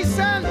 hey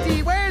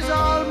Santy, where's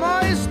all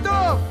my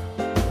stuff?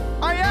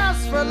 I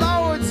asked for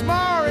loads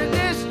more and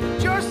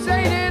this just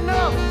ain't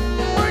enough.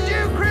 Would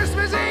you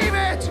Christmas Eve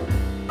it?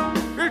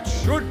 It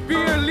should be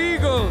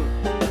illegal.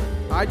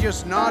 I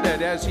just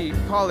nodded as he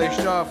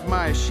polished off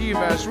my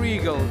Chivas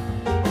Regal.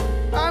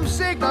 I'm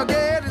sick of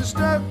getting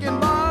stuck in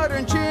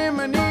modern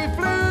chimney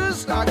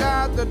flues. I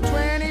got the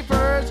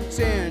 21st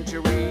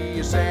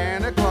century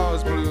Santa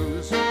Claus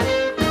blues.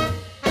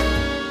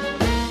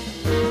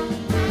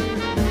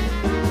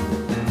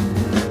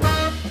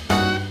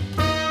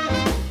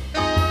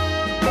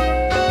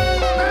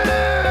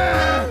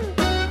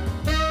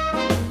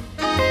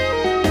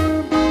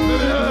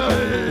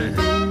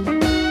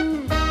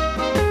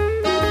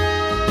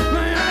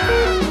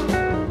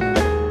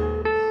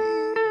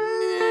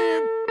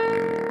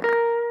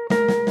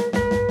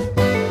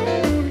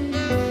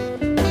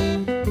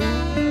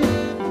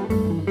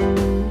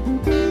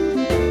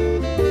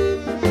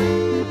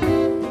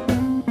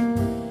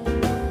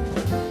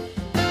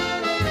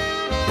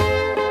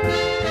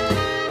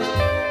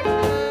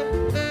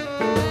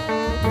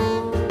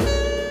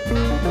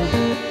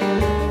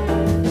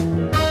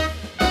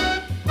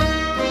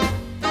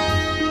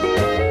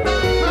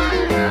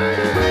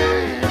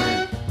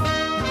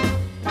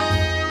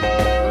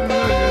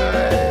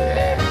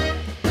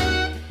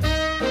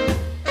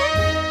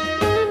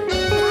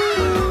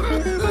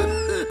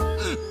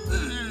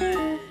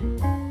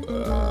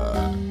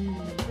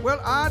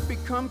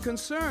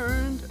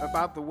 Concerned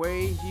about the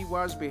way he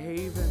was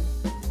behaving.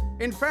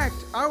 In fact,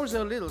 I was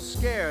a little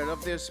scared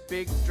of this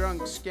big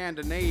drunk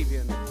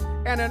Scandinavian,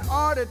 and in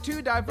order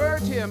to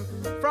divert him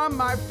from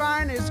my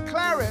finest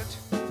claret,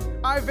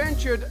 I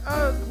ventured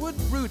would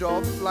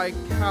Rudolph like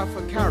half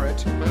a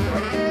carrot.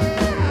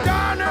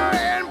 Donner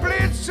and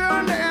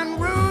Blitzen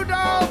and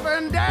Rudolph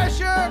and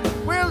Dasher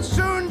will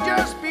soon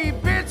just be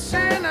bits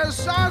in a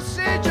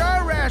sausage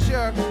or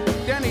rasher.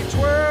 Then he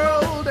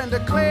twirled and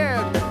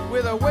declared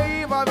with a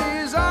wave of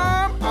his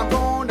arm, I'm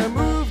going to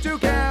move to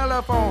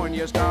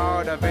California,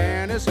 start a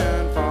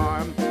venison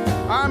farm.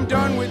 I'm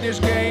done with this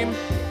game.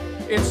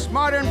 It's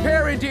modern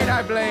parenting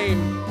I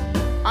blame.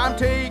 I'm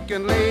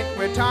taking late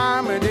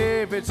retirement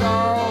if it's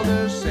all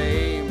the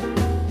same.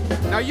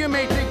 Now you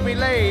may think me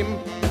lame,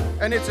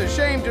 and it's a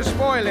shame to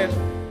spoil it,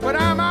 but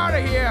I'm out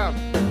of here.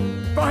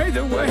 By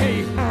the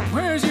way,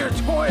 where's your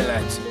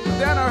toilet?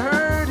 Then I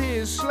heard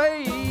his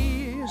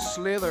sleigh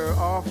slither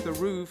off the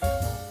roof,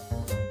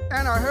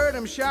 and I heard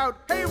him shout,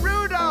 hey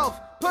Rudolph,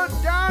 put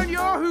down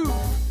your hoof.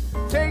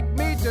 Take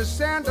me to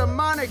Santa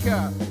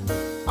Monica,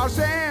 or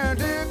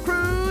Santa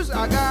Cruz.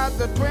 I got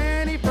the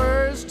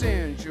 21st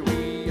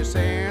century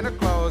Santa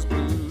Claus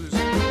blues.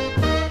 Ho,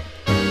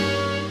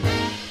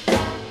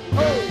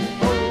 ho,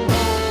 ho.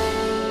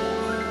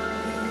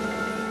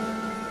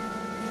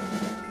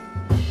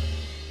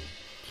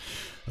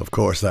 Of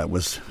course, that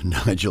was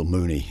Nigel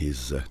Mooney,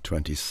 his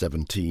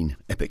 2017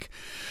 epic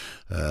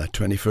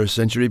 21st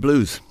Century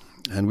Blues.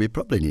 And we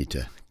probably need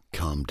to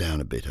calm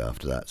down a bit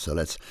after that. So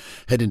let's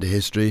head into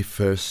history.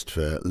 First,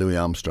 for Louis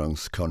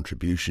Armstrong's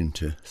contribution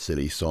to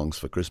silly songs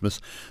for Christmas,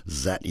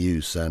 Zat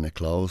You, Santa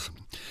Claus.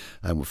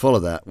 And we'll follow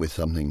that with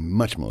something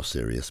much more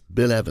serious.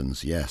 Bill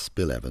Evans, yes,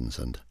 Bill Evans,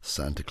 and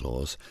Santa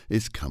Claus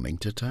is coming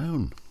to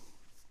town.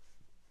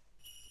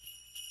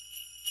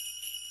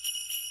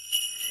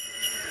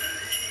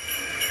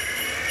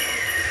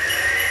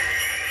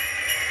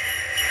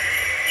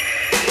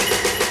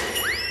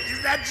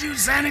 that you,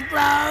 Santa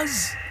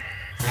Claus?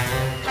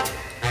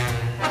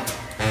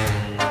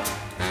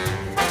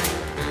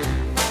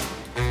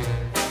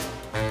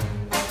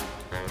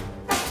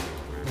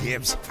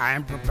 Gifts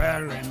I'm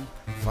preparing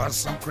for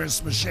some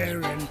Christmas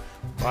sharing,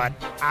 but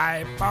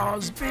I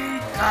pause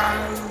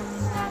because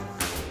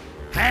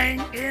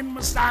hang in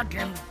my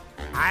stocking,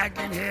 I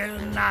can hear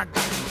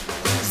knocking.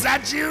 Is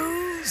that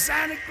you,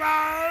 Santa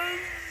Claus?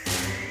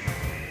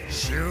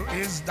 Sure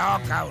is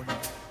dark out,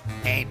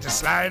 ain't the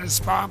slightest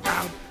spark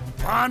out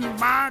upon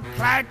my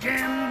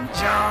clacking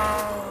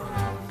jaw.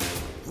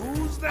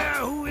 Who's there?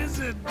 Who is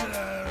it?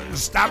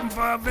 Stopping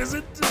for a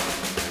visit?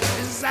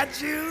 Is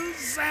that you,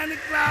 Santa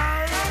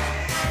Claus?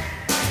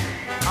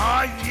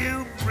 Are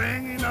you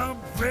bringing a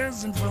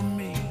present for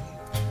me?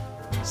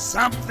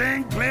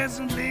 Something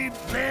pleasantly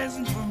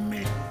pleasant for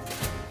me.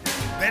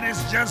 That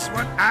is just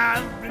what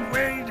I've been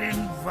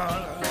waiting for.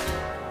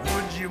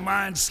 Would you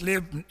mind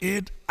slipping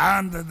it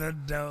under the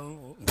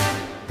door?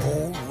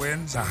 Cold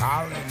winds are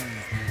howling,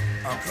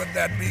 or could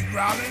that be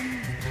growling?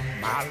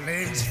 My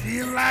legs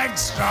feel like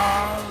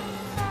straws.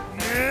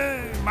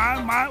 Yeah,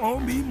 my, oh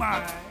me,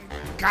 my.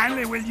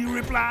 Kindly will you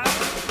reply?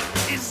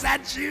 Is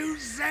that you,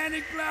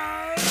 Santa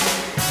Claus?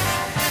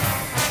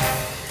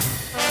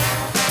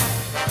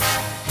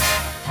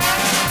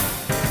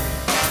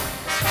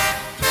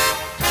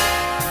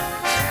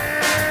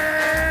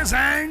 Yes,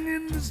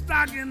 hanging the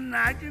stocking,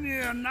 I can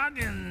hear a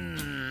knocking.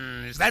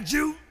 Is that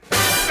you,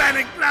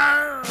 Santa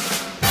Claus?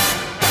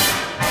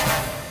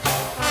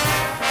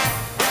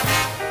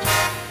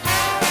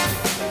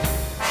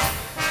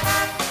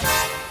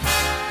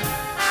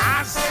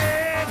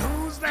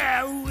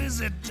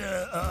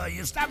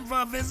 You stopping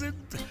for a visit?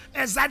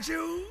 Is that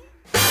you,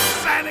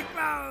 Santa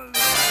Claus?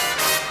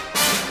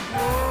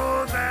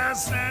 Oh, there,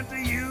 Santa,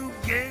 you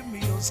gave me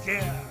your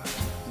scare.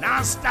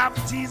 Now stop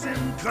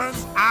teasing,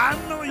 cause I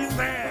know you're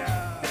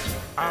there.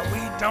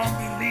 We don't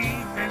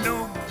believe in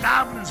no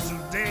goblins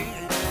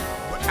today,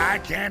 but I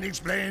can't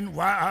explain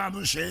why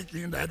I'm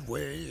shaking that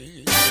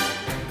way.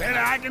 Then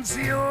I can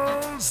see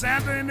old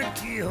Santa in the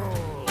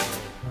keyhole.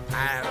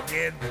 I'll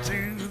get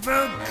to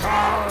the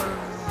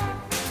cause.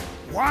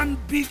 One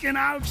beacon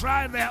I'll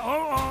try there.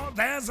 Oh,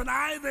 there's an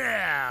eye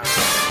there.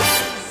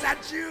 Is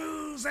that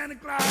you, Santa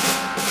Claus?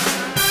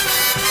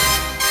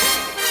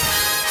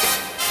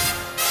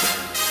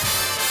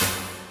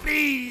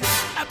 Please,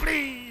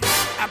 please,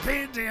 I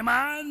pity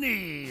my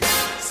knees.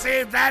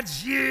 Say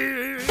that's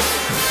you,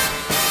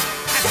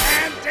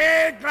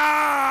 Santa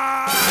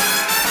Claus.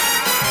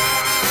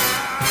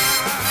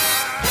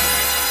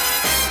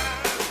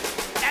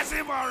 That's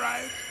him, all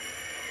right.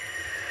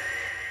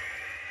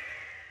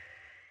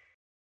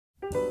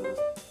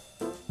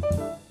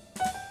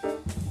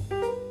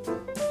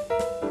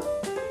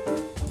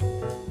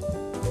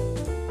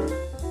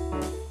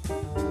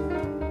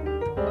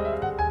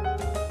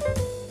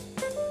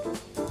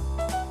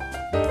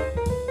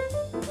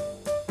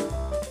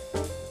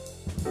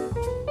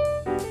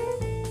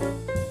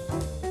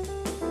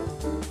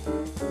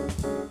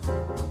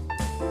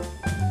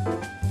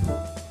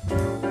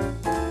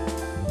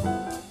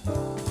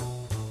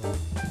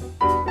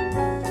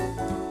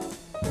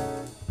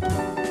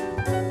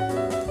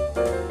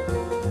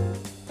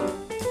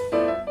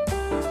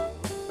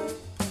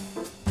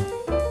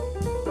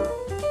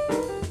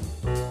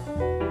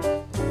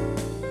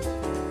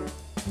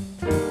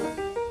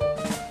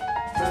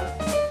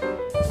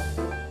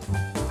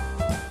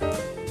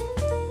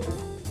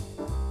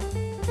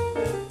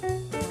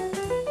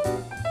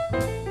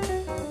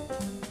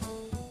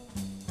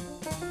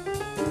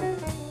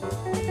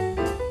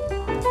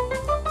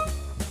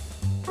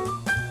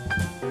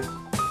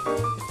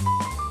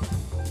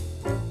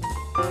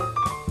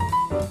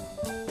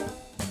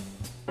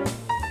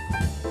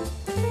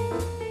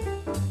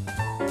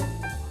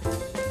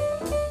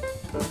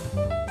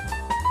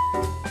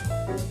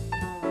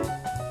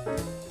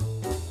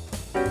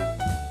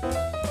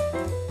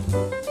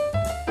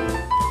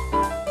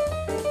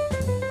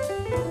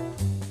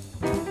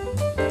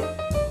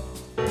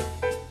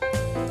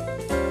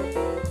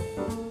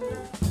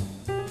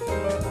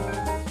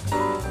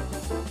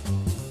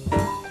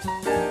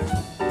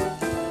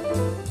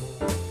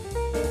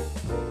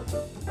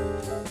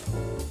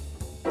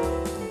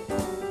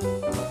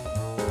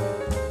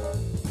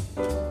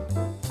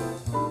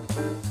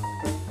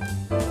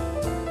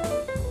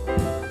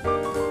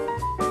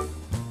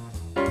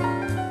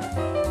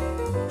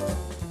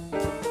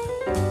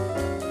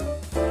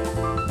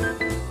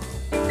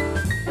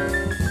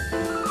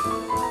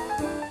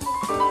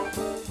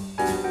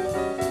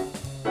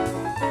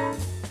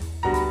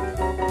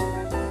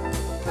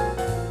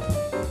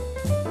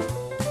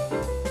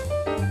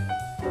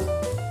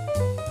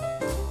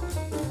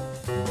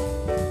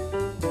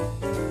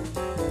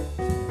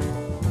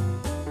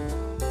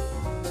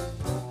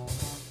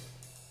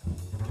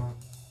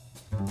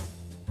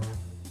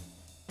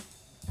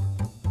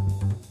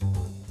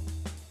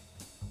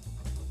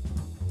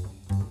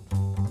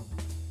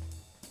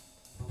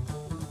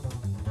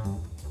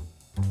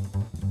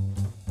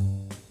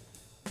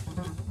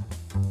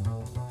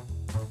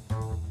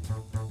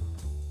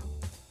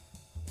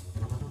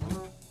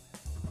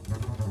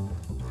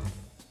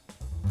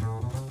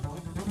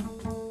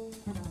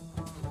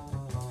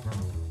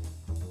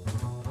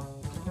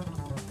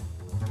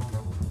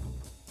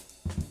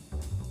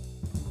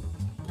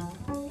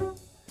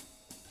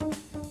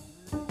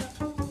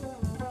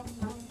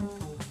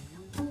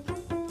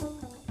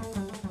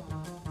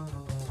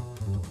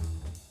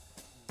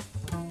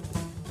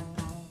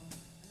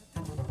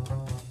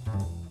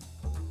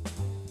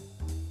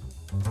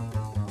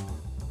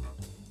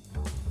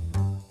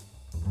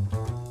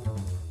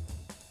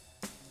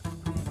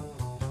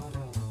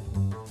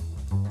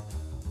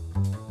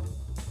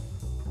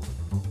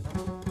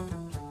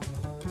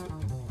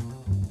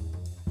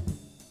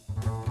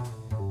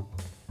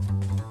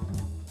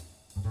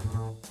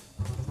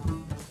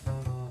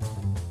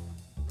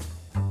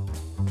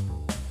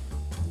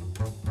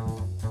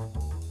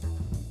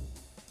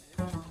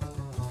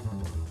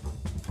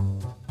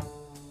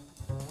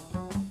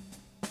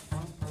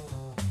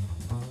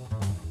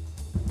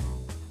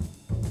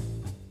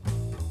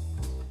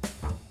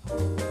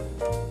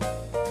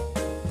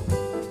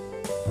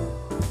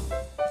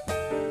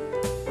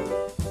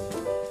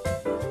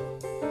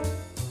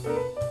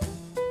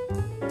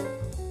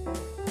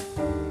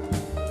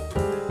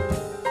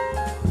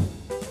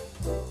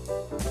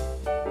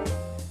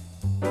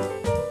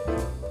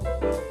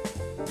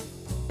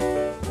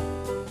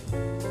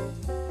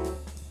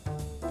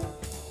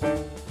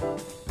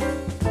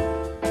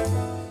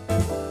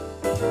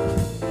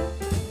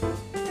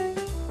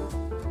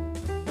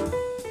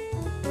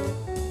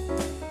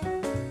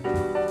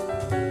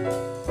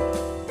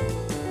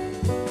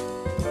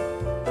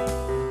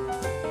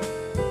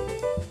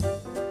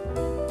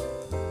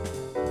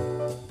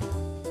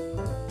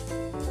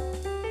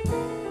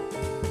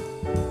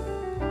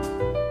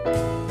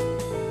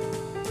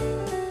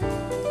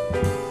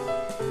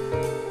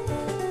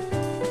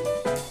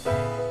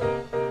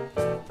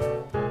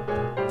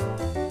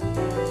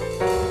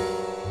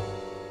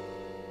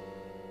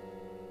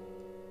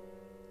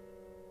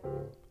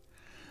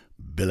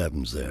 Bill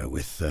Evans there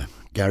with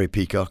Gary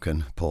Peacock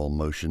and Paul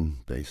Motion,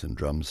 bass and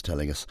drums,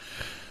 telling us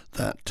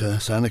that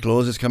Santa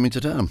Claus is coming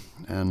to town,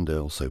 and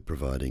also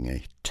providing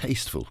a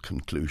tasteful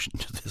conclusion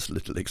to this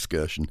little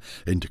excursion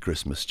into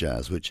Christmas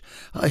jazz, which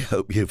I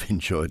hope you've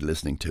enjoyed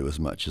listening to as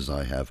much as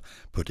I have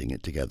putting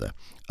it together.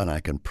 And I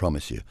can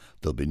promise you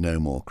there'll be no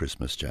more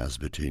Christmas jazz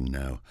between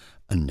now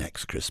and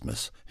next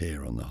Christmas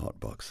here on the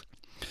Hotbox.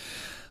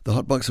 The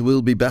Hotbox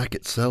will be back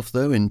itself,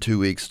 though, in 2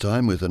 weeks'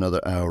 time with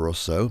another hour or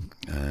so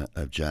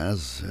of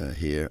jazz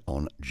here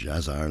on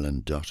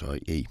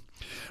jazzireland.ie.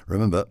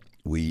 Remember,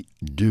 we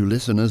do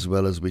listen as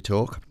well as we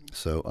talk,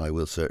 so I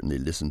will certainly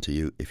listen to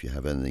you if you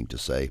have anything to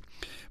say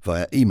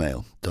via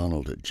email,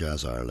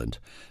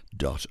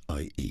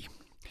 donald@jazzireland.ie.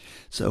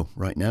 So,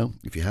 right now,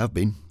 if you have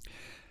been,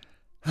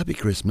 happy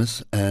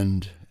Christmas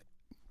and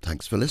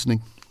thanks for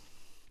listening.